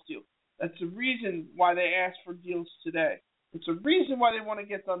Hamels deal. That's the reason why they ask for deals today. It's a reason why they want to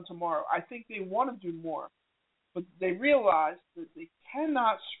get done tomorrow. I think they want to do more, but they realize that they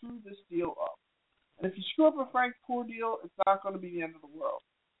cannot screw this deal up. And if you screw up a Francoeur deal, it's not going to be the end of the world.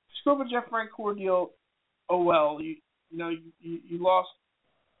 If you screw up a Jeff Francoeur deal, oh well. You lost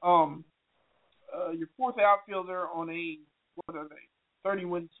your fourth outfielder on a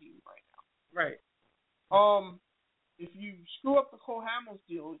 30-win team right now. Right. If you screw up the Cole Hamels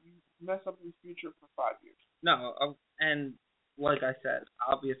deal, you mess up his future for 5 years. No, and like I said,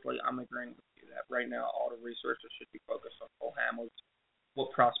 obviously I'm agreeing with you that right now all the resources should be focused on Cole Hamels,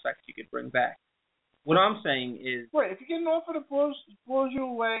 what prospects you could bring back. What I'm saying is... Right, if you get an offer that blows you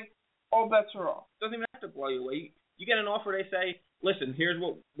away, all bets are off. Doesn't even have to blow you away. You get an offer, they say, listen, here's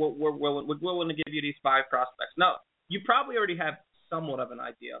what we're willing to give you these 5 prospects. Now, you probably already have somewhat of an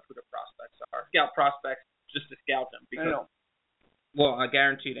idea of who the prospects are. Scout prospects just to scout them. Because, I know. Well, I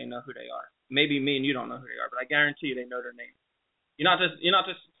guarantee they know who they are. Maybe me and you don't know who they are, but I guarantee they know their names. They're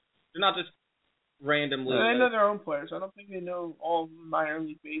not just randomly. They know their own players. I don't think they know all of minor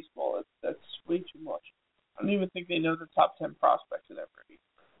league baseball. That's way too much. I don't even think they know the top 10 prospects in every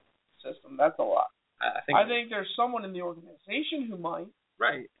system. That's a lot. I think there's someone in the organization who might.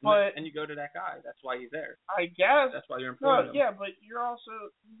 Right. But and you go to that guy. That's why he's there. I guess. That's why you're employing him. Yeah, but he's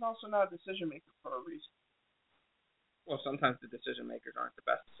also not a decision maker for a reason. Well, sometimes the decision makers aren't the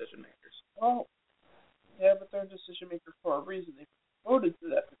best decision makers. Well, yeah, but they're a decision maker for a reason. They voted to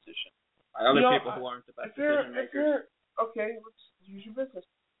that position. By other people who aren't the best decision makers. Okay, let's use your business.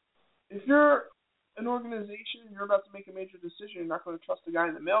 If you're an organization and you're about to make a major decision, you're not going to trust the guy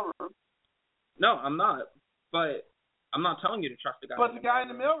in the mailroom. No, I'm not. But I'm not telling you to trust the guy. But the guy in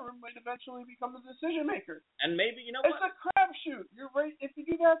the mailroom might eventually become the decision maker. And maybe, you know it's what? It's a crapshoot. You're right. If you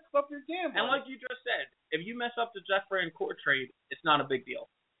do that stuff, you're gambling. And like you just said, if you mess up the Jeff Francoeur trade, it's not a big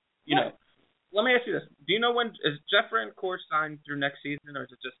deal. You know, let me ask you this. Do you know when is Jeff Francoeur signed through next season, or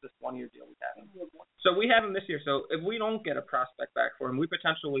is it just this 1-year deal we have? So we have him this year. So if we don't get a prospect back for him, we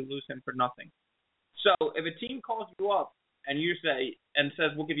potentially lose him for nothing. So if a team calls you up and you say and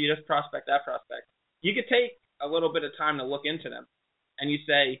says we'll give you this prospect, that prospect, you could take a little bit of time to look into them, and you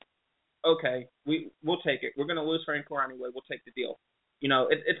say, okay, we'll take it. We're going to lose Francoeur anyway. We'll take the deal. You know,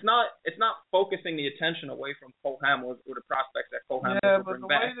 it's not focusing the attention away from Cole Hamels or the prospects that Cole Hamels will bring back. Yeah, but the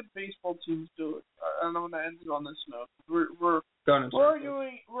way the baseball teams do it, and I'm going to end it on this note. We're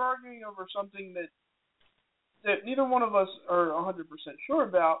arguing over something that neither one of us are 100% sure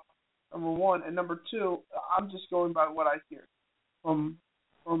about. Number one, and number two, I'm just going by what I hear from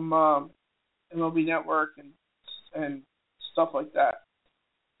MLB Network and stuff like that.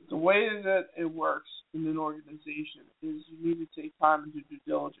 The way that it works in an organization is you need to take time and do due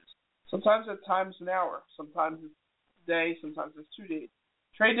diligence. Sometimes at times an hour, sometimes it's a day, sometimes it's 2 days.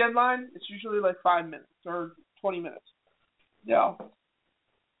 Trade deadline, it's usually like 5 minutes or 20 minutes. Yeah.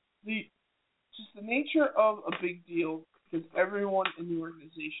 Just the nature of a big deal, because everyone in the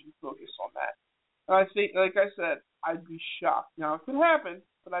organization focused on that. And I think, like I said, I'd be shocked. Now, it could happen,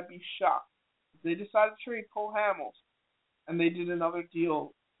 but I'd be shocked. If they decided to trade Cole Hamels and they did another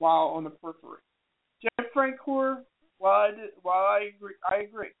deal while on the periphery. Jeff Francoeur, while I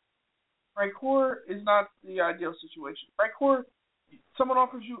agree. Francoeur is not the ideal situation. Francoeur, someone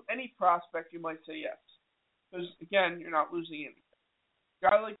offers you any prospect, you might say yes. Because, again, you're not losing anything. A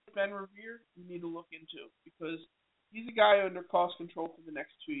guy like Ben Revere, you need to look into, because he's a guy under cost control for the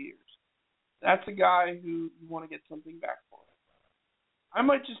next 2 years. That's a guy who you want to get something back for. I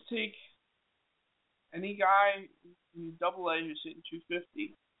might just take any guy in AA who's hitting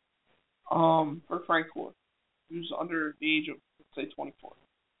 250 for Francoeur, who's under the age of, let's say, 24.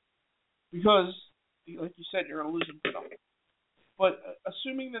 Because, like you said, you're going to lose him for nothing. But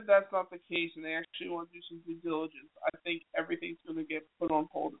assuming that that's not the case and they actually want to do some due diligence, I think everything's going to get put on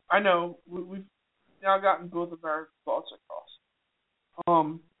hold. I know we've now gotten both of our thoughts across.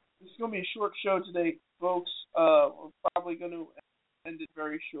 This is going to be a short show today, folks. We're probably going to end it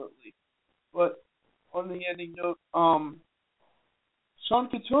very shortly. But on the ending note, Sean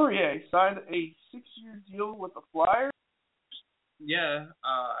Coutourier signed a 6-year deal with the Flyers. Yeah,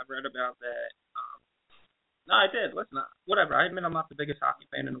 I read about that. No, I did. Listen, whatever. I admit I'm not the biggest hockey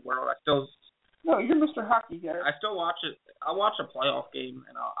fan in the world. No, you're Mr. Hockey guy. I still watch it. I'll watch a playoff game,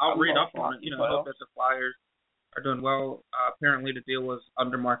 and I'll read up on it. You know, I hope that the Flyers are doing well. Apparently, the deal was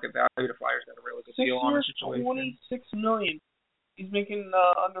under market value. The Flyers got a really good deal on the situation. $26 million. He's making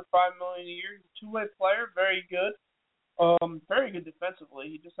under $5 million a year. He's a two-way player, very good. Very good defensively.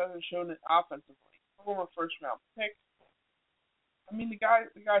 He just hasn't shown it offensively. Former first-round pick. I mean, the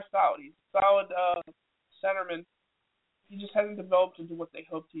guy's solid. He's a solid centerman. He just hasn't developed into what they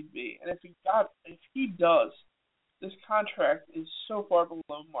hoped he'd be. And if he does, this contract is so far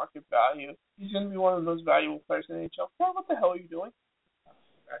below market value. He's going to be one of those valuable players in the NHL. Well, what the hell are you doing?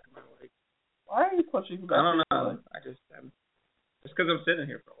 Back of my leg. Why are you pushing back? I don't know. Just because I'm sitting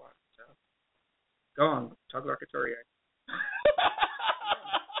here for a while. So go on, talk about Couture. I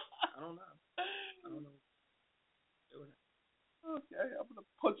don't know. Doing it. Okay, I'm going to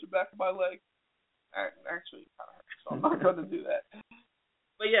punch it back in my leg. Actually, it kind of hurts, so I'm not going to do that.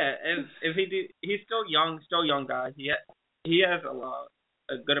 But yeah, if he's still young guy. He has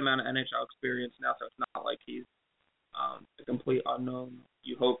a good amount of NHL experience now, so it's not like he's a complete unknown.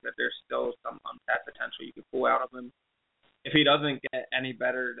 You hope that there's still some untapped potential you can pull out of him. If he doesn't get any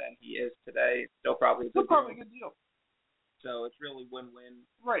better than he is today, it's still probably a good deal. So it's really win-win.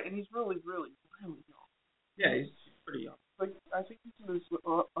 Right, and he's really, really, really young. Yeah, he's pretty young. Like, I think he's in his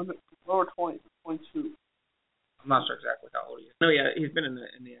lower 20s, 22. I'm not sure exactly how old he is. No, yeah, he's been in the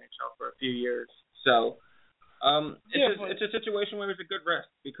NHL for a few years. So it's a situation where it's a good risk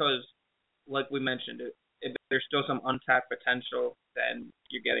because, like we mentioned, if there's still some untapped potential, then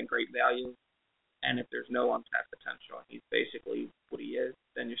you're getting great value. And if there's no untapped potential, he's basically what he is,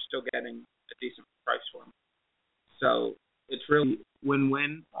 then you're still getting a decent price for him. So it's really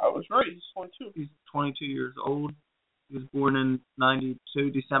win-win. I was right. He's 22. He's 22 years old. He was born in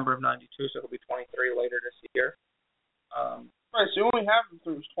December of 92, so he'll be 23 later this year. Right, so you only have him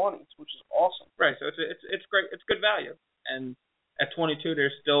through his 20s, which is awesome. Right, so it's great. It's good value. And at 22,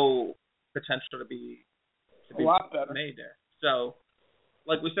 there's still potential to be a lot better made there. So,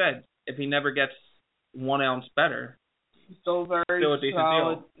 like we said, if he never gets 1 ounce better, he's still a decent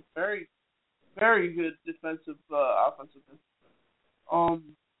solid, deal. Very, Very good defensive, offensive.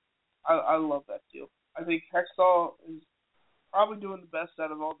 I love that deal. I think Hextall is probably doing the best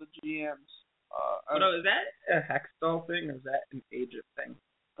out of all the GMs. Is that a Hextall thing or is that an agent thing?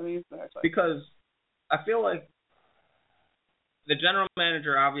 I think it's the Hextall. Because I feel like the general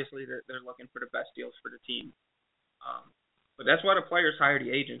manager, obviously, they're looking for the best deals for the team. But that's why the players hire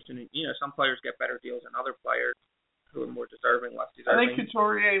the agents. And, some players get better deals than other players who are more deserving, less deserving. I think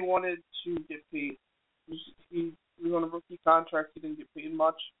Coutourier wanted to get paid. He was on a rookie contract. He didn't get paid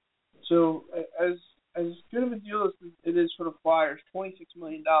much. So as good of a deal as it is for the Flyers, $26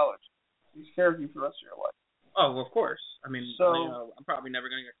 million, he's carrying you for the rest of your life. Oh, well, of course. I mean, I'm probably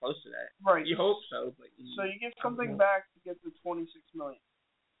never going to get close to that. Right. You hope so, but so you get something back to get the $26 million.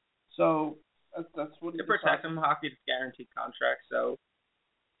 So that's what to protect him. Hockey is a guaranteed contract, so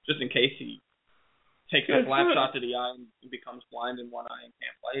just in case he takes a flat shot to the eye and becomes blind in one eye and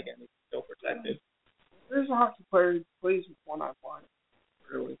can't play again, he's still protected. There's a hockey player who plays with one eye blind.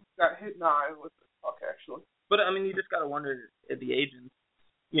 Really? Got hit in the eye with the puck, actually. But, I mean, you just got to wonder if the agents,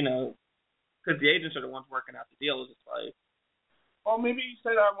 because the agents are the ones working out the deals. It's like, well, maybe you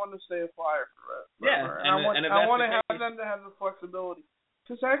said I want to stay a Flyer forever. Yeah, and I want to have them to have the flexibility.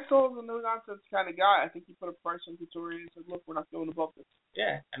 Because Hextall is a no-nonsense kind of guy. I think he put a price on Couture and said, look, we're not going above this.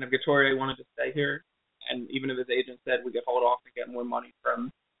 Yeah, and if Couture wanted to stay here, and even if his agent said we could hold off and get more money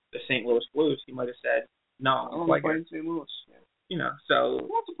from the St. Louis Blues, he might have said, no, I'm playing in St. Louis. Yeah. So...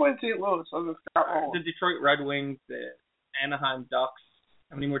 Who wants to play in St. Louis? The Detroit Red Wings, the Anaheim Ducks.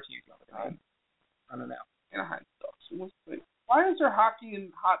 How many more teams are there? I don't know. Anaheim Ducks. Why is there hockey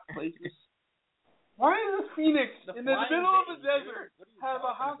in hot places? Why is Phoenix in the middle of the desert have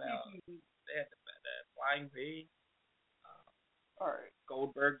a hockey team? They had the Flying V. All right.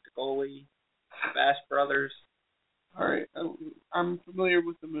 Goldberg, the goalie. Bass Brothers. All right. I'm familiar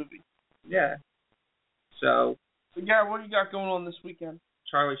with the movie. Yeah. So, Gary, what do you got going on this weekend?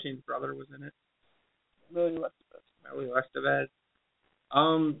 Charlie Sheen's brother was in it. Millie Estevez.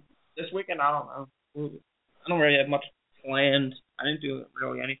 This weekend, I don't know. I don't really have much planned. I didn't do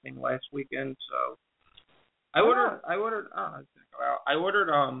really anything last weekend, so I ordered. I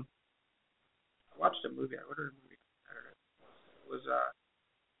watched a movie. I ordered a movie on Saturday. It was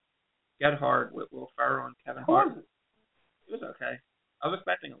Get Hard with Will Ferrell and Kevin Hart. It was okay. I was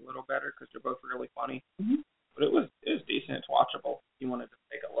expecting a little better because they're both really funny. Mm-hmm. But it was decent. It's watchable. If you wanted to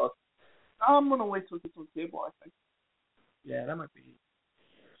take a look. I'm gonna wait till it gets on cable. I think. Yeah, that might be a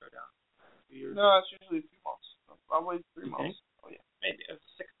year or so down. 2 years. No, it's usually a few months. I'll wait 3 months. Oh yeah. Maybe it was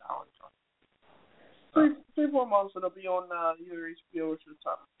 $6. 3-4 months, it'll be on either HBO or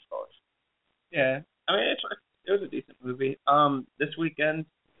Showtime or Stars. Yeah, I mean it was a decent movie. This weekend,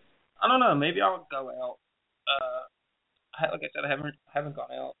 I don't know. Maybe I'll go out. Like I said, I haven't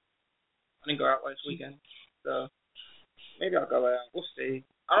gone out. I didn't go out last weekend, so maybe I'll go out. We'll see.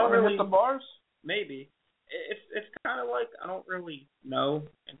 I don't really hit the bars. Maybe it's kind of like I don't really know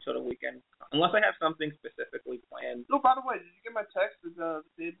until the weekend, unless I have something specifically planned. Oh, by the way, did you get my text? Did the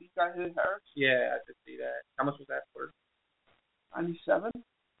Deadlie guy hit Harris? Yeah, I did see that. How much was that for? 97.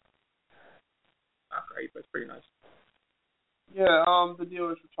 Not great, but it's pretty nice. Yeah, the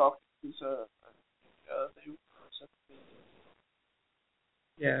dealers were talking.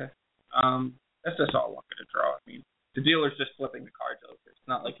 Yeah. That's just all luck of the draw. I mean, the dealer's just flipping the cards over. It's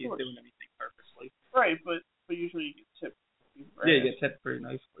not like he's doing anything purposely. Right, but usually you get tipped. Yeah, you get tipped pretty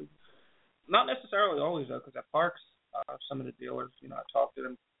nicely. Not necessarily always, though, because at Parks, some of the dealers, I talk to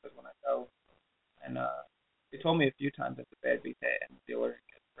them because when I go, and they told me a few times that the bad beat that and the dealer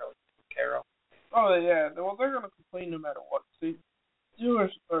gets really taken care of. Oh, yeah. Well, they're going to complain no matter what. See,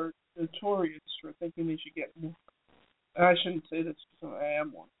 dealers are notorious for thinking they should get more. And I shouldn't say this because I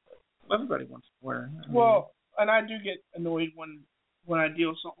am one. But everybody wants more. Well, and I do get annoyed when I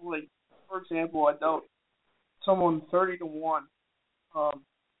deal something like, for example, I dealt someone 30-1,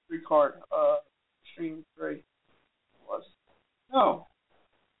 3-card, Extreme 3 was. No.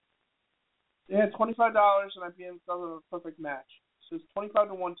 They had $25 and I beat them because of a perfect match. So it's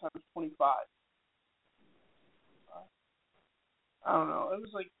 25-1 times 25. I don't know. It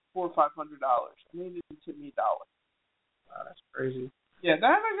was like $400 or $500. And they didn't tip me $1. Wow, that's crazy. Yeah,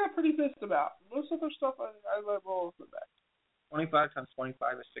 that I got pretty pissed about. Most other stuff I let roll off the back. 25 times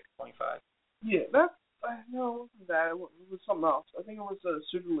 25 is 625. Yeah, that's no, it wasn't that. It was something else. I think it was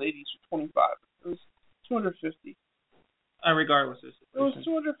Suited Ladies for 25. It was $250. Regardless, it was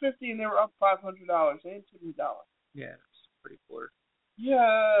 $250 and they were up $500. They didn't tip me $1. Yeah, that's pretty poor. Yeah,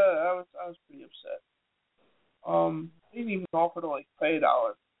 I was pretty upset. They didn't even offer to pay $1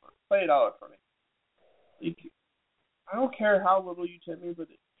 for me. I don't care how little you tip me, but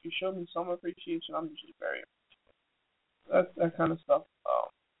you show me some appreciation, I'm usually very appreciative. That kind of stuff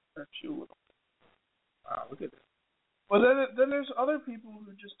hurts you a little. Wow, look at this. But then there's other people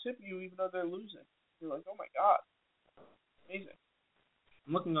who just tip you even though they're losing. You're like, oh my god, amazing.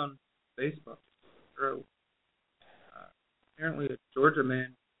 I'm looking on Facebook. Through. Apparently, a Georgia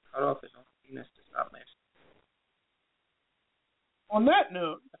man cut off his own penis to stop mashing. On that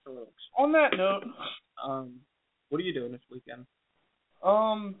note, That's a little extreme. On that note, what are you doing this weekend?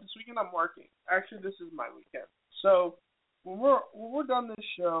 This weekend I'm working. Actually, this is my weekend. So when we're done this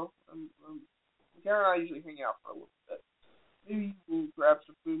show, Gary and I usually hang out for a little bit. Maybe we'll grab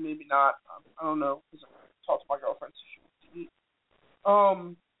some food, maybe not. I don't know, because I talked to my girlfriend, so she wants to eat.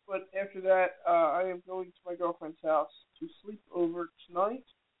 But after that, I am going to my girlfriend's house to sleep over tonight.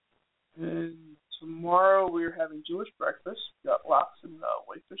 And tomorrow we're having Jewish breakfast. We got lox and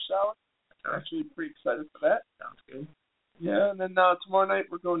wafer salad. I'm actually pretty excited for that. Sounds good. Yeah, and then tomorrow night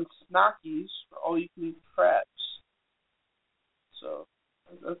we're going to Snocky's for all-you-can-eat crabs. So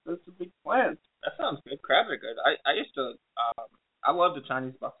that's a big plan. That sounds good. Crabs are good. I used to. I love the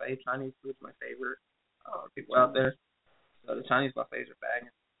Chinese buffet. Chinese food's my favorite. People out there. So the Chinese buffets are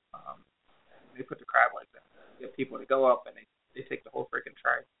banging. They put the crab legs in. You have people to go up and they take the whole freaking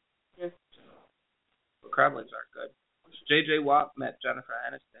tray. Yeah. So crab legs are good. J.J. Watt met Jennifer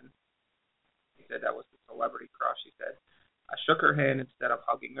Aniston. He said that was the celebrity crush. He said, I shook her hand instead of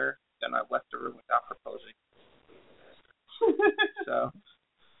hugging her. Then I left the room without proposing. So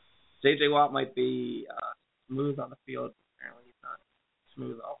J.J. Watt might be smooth on the field. Apparently he's not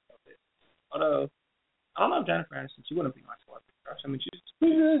smooth off of it. Although, I don't know if Jennifer Aniston, she wouldn't be my celebrity crush. I mean,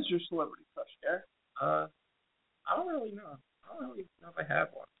 who is your celebrity crush, Gary? I don't really know. I don't really know if I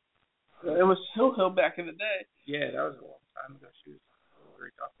have one. It was Hill back in the day. Yeah, that was a long time ago. She was very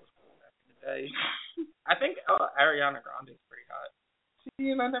thoughtful back in the day. I think Ariana Grande is pretty hot.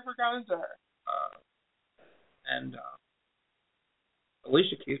 See, and I never got into her. And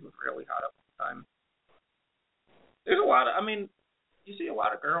Alicia Keys was really hot at one time. There's a lot of, I mean, you see a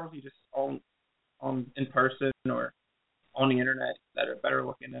lot of girls you just on in person or on the internet that are better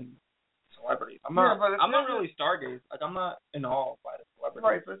looking than celebrities. I'm not really stargazed. Like, I'm not in awe by the celebrities.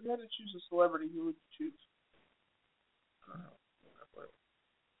 Right, but if you had to choose a celebrity, who would you choose? I don't know.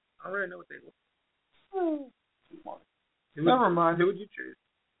 I don't really know what they look like. Never mind. Who would you choose?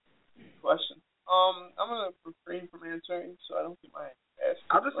 Question. I'm gonna refrain from answering so I don't get my ass.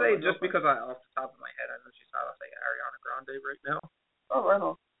 I'll just say, just because off the top of my head, I know she's hot, I'll say Ariana Grande right now. Oh, right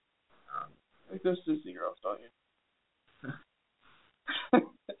on. Like those Disney girls, don't you?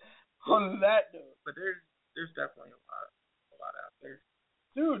 On that note. But there's definitely a lot out there.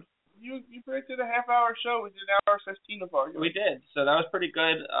 Dude, you predicted a half-hour show. We did an hour 15 of arguing. We did, so that was pretty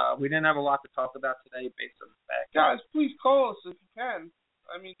good. We didn't have a lot to talk about today based on the fact. Guys, please call us if you can.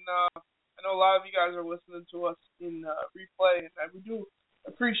 I mean, I know a lot of you guys are listening to us in replay, and we do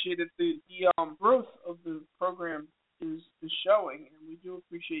appreciate it. The growth of the program is showing, and we do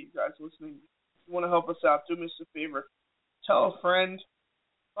appreciate you guys listening. If you want to help us out, do us a favor. Tell a friend.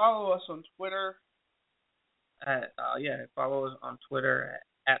 Follow us on Twitter. Follow us on Twitter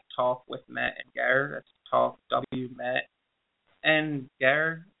at Talk with Matt and Gar. That's Talk W Matt and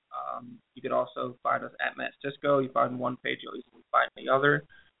Gar. You could also find us at Matt Cisco. You find one page, you'll easily find the other.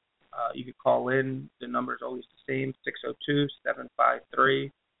 You could call in. The number is always the same,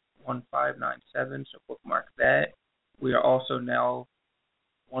 602-753-1597. So bookmark that. We are also now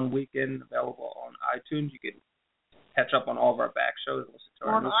one weekend available on iTunes. You can catch up on all of our back shows. Listen to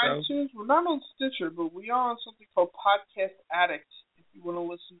our new iTunes, show. We're not on Stitcher, but we are on something called Podcast Addict. If you want to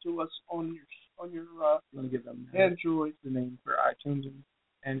listen to us on your You want to give them Android, the name for iTunes and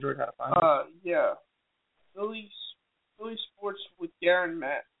Android, how to find us? Yeah, Philly Sports with Garen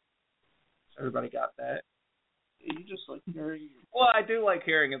Matt. So everybody got that. Yeah, you just like hearing it. Well, I do like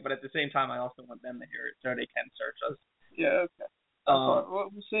hearing it, but at the same time, I also want them to hear it so they can search us. Yeah, okay.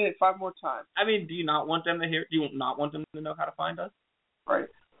 We'll say it 5 more times. I mean, do you not want them to hear? Do you not want them to know how to find us? Right.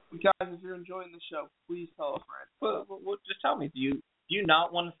 Guys, if you're enjoying the show, please tell a friend. Well, just tell me. Do you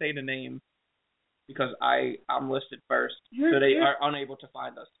not want to say the name because I'm listed first, so they are unable to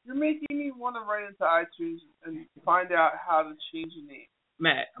find us? You're making me want to write into iTunes and find out how to change the name.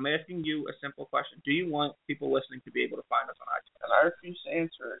 Matt, I'm asking you a simple question. Do you want people listening to be able to find us on iTunes? And I refuse to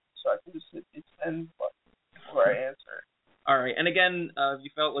answer it, so I can just hit the end button before I answer it. All right, and again, if you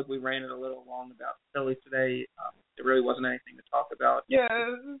felt like we ran it a little long about Philly today, there really wasn't anything to talk about. Yeah,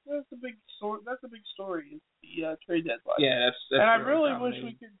 that's a big story. That's a big story. Is the trade deadline. Yeah, that's and I really wish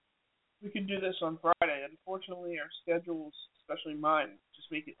we could do this on Friday. Unfortunately, our schedules, especially mine,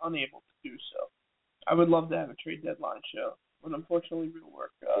 just make it unable to do so. I would love to have a trade deadline show. but unfortunately real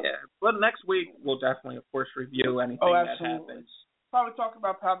work. But next week we'll definitely, of course, review anything that happens. Probably talk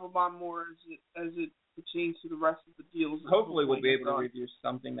about Papelbon more as it pertains to the rest of the deals. Hopefully we'll be able to review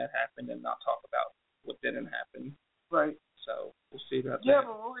something that happened and not talk about what didn't happen. Right. So we'll see about that. Yeah,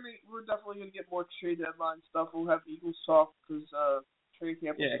 but we're definitely gonna get more trade deadline stuff. We'll have Eagles talk because trade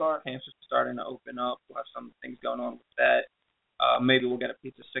camp will start. Camps are starting to open up. We'll have some things going on with that. Maybe we'll get a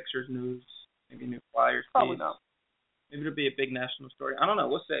piece of Sixers news. Maybe new Flyers. Probably not. Maybe it'll be a big national story. I don't know.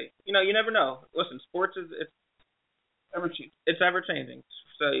 We'll see. You never know. Listen, sports it's ever changing. It's ever changing.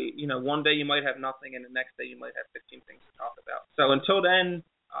 So one day you might have nothing, and the next day you might have 15 things to talk about. So until then,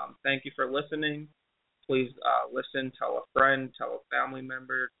 thank you for listening. Please listen. Tell a friend. Tell a family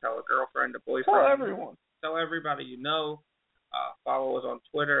member. Tell a girlfriend, a boyfriend. Tell everyone. Tell everybody you know. Follow us on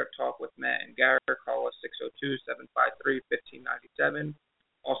Twitter at Talk with Matt and Garrett. Call us 602-753-1597.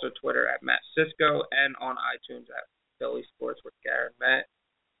 Also Twitter at Matt Cisco, and on iTunes at Philly Sports with Garrett and Matt.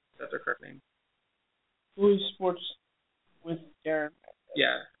 Is that their correct name? Philly Sports with Garrett and Matt.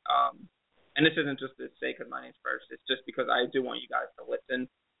 Yeah. And this isn't just to say because my name's first. It's just because I do want you guys to listen.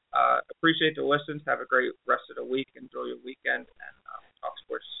 Appreciate the listens. Have a great rest of the week. Enjoy your weekend, and talk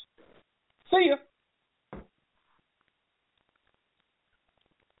sports. See ya.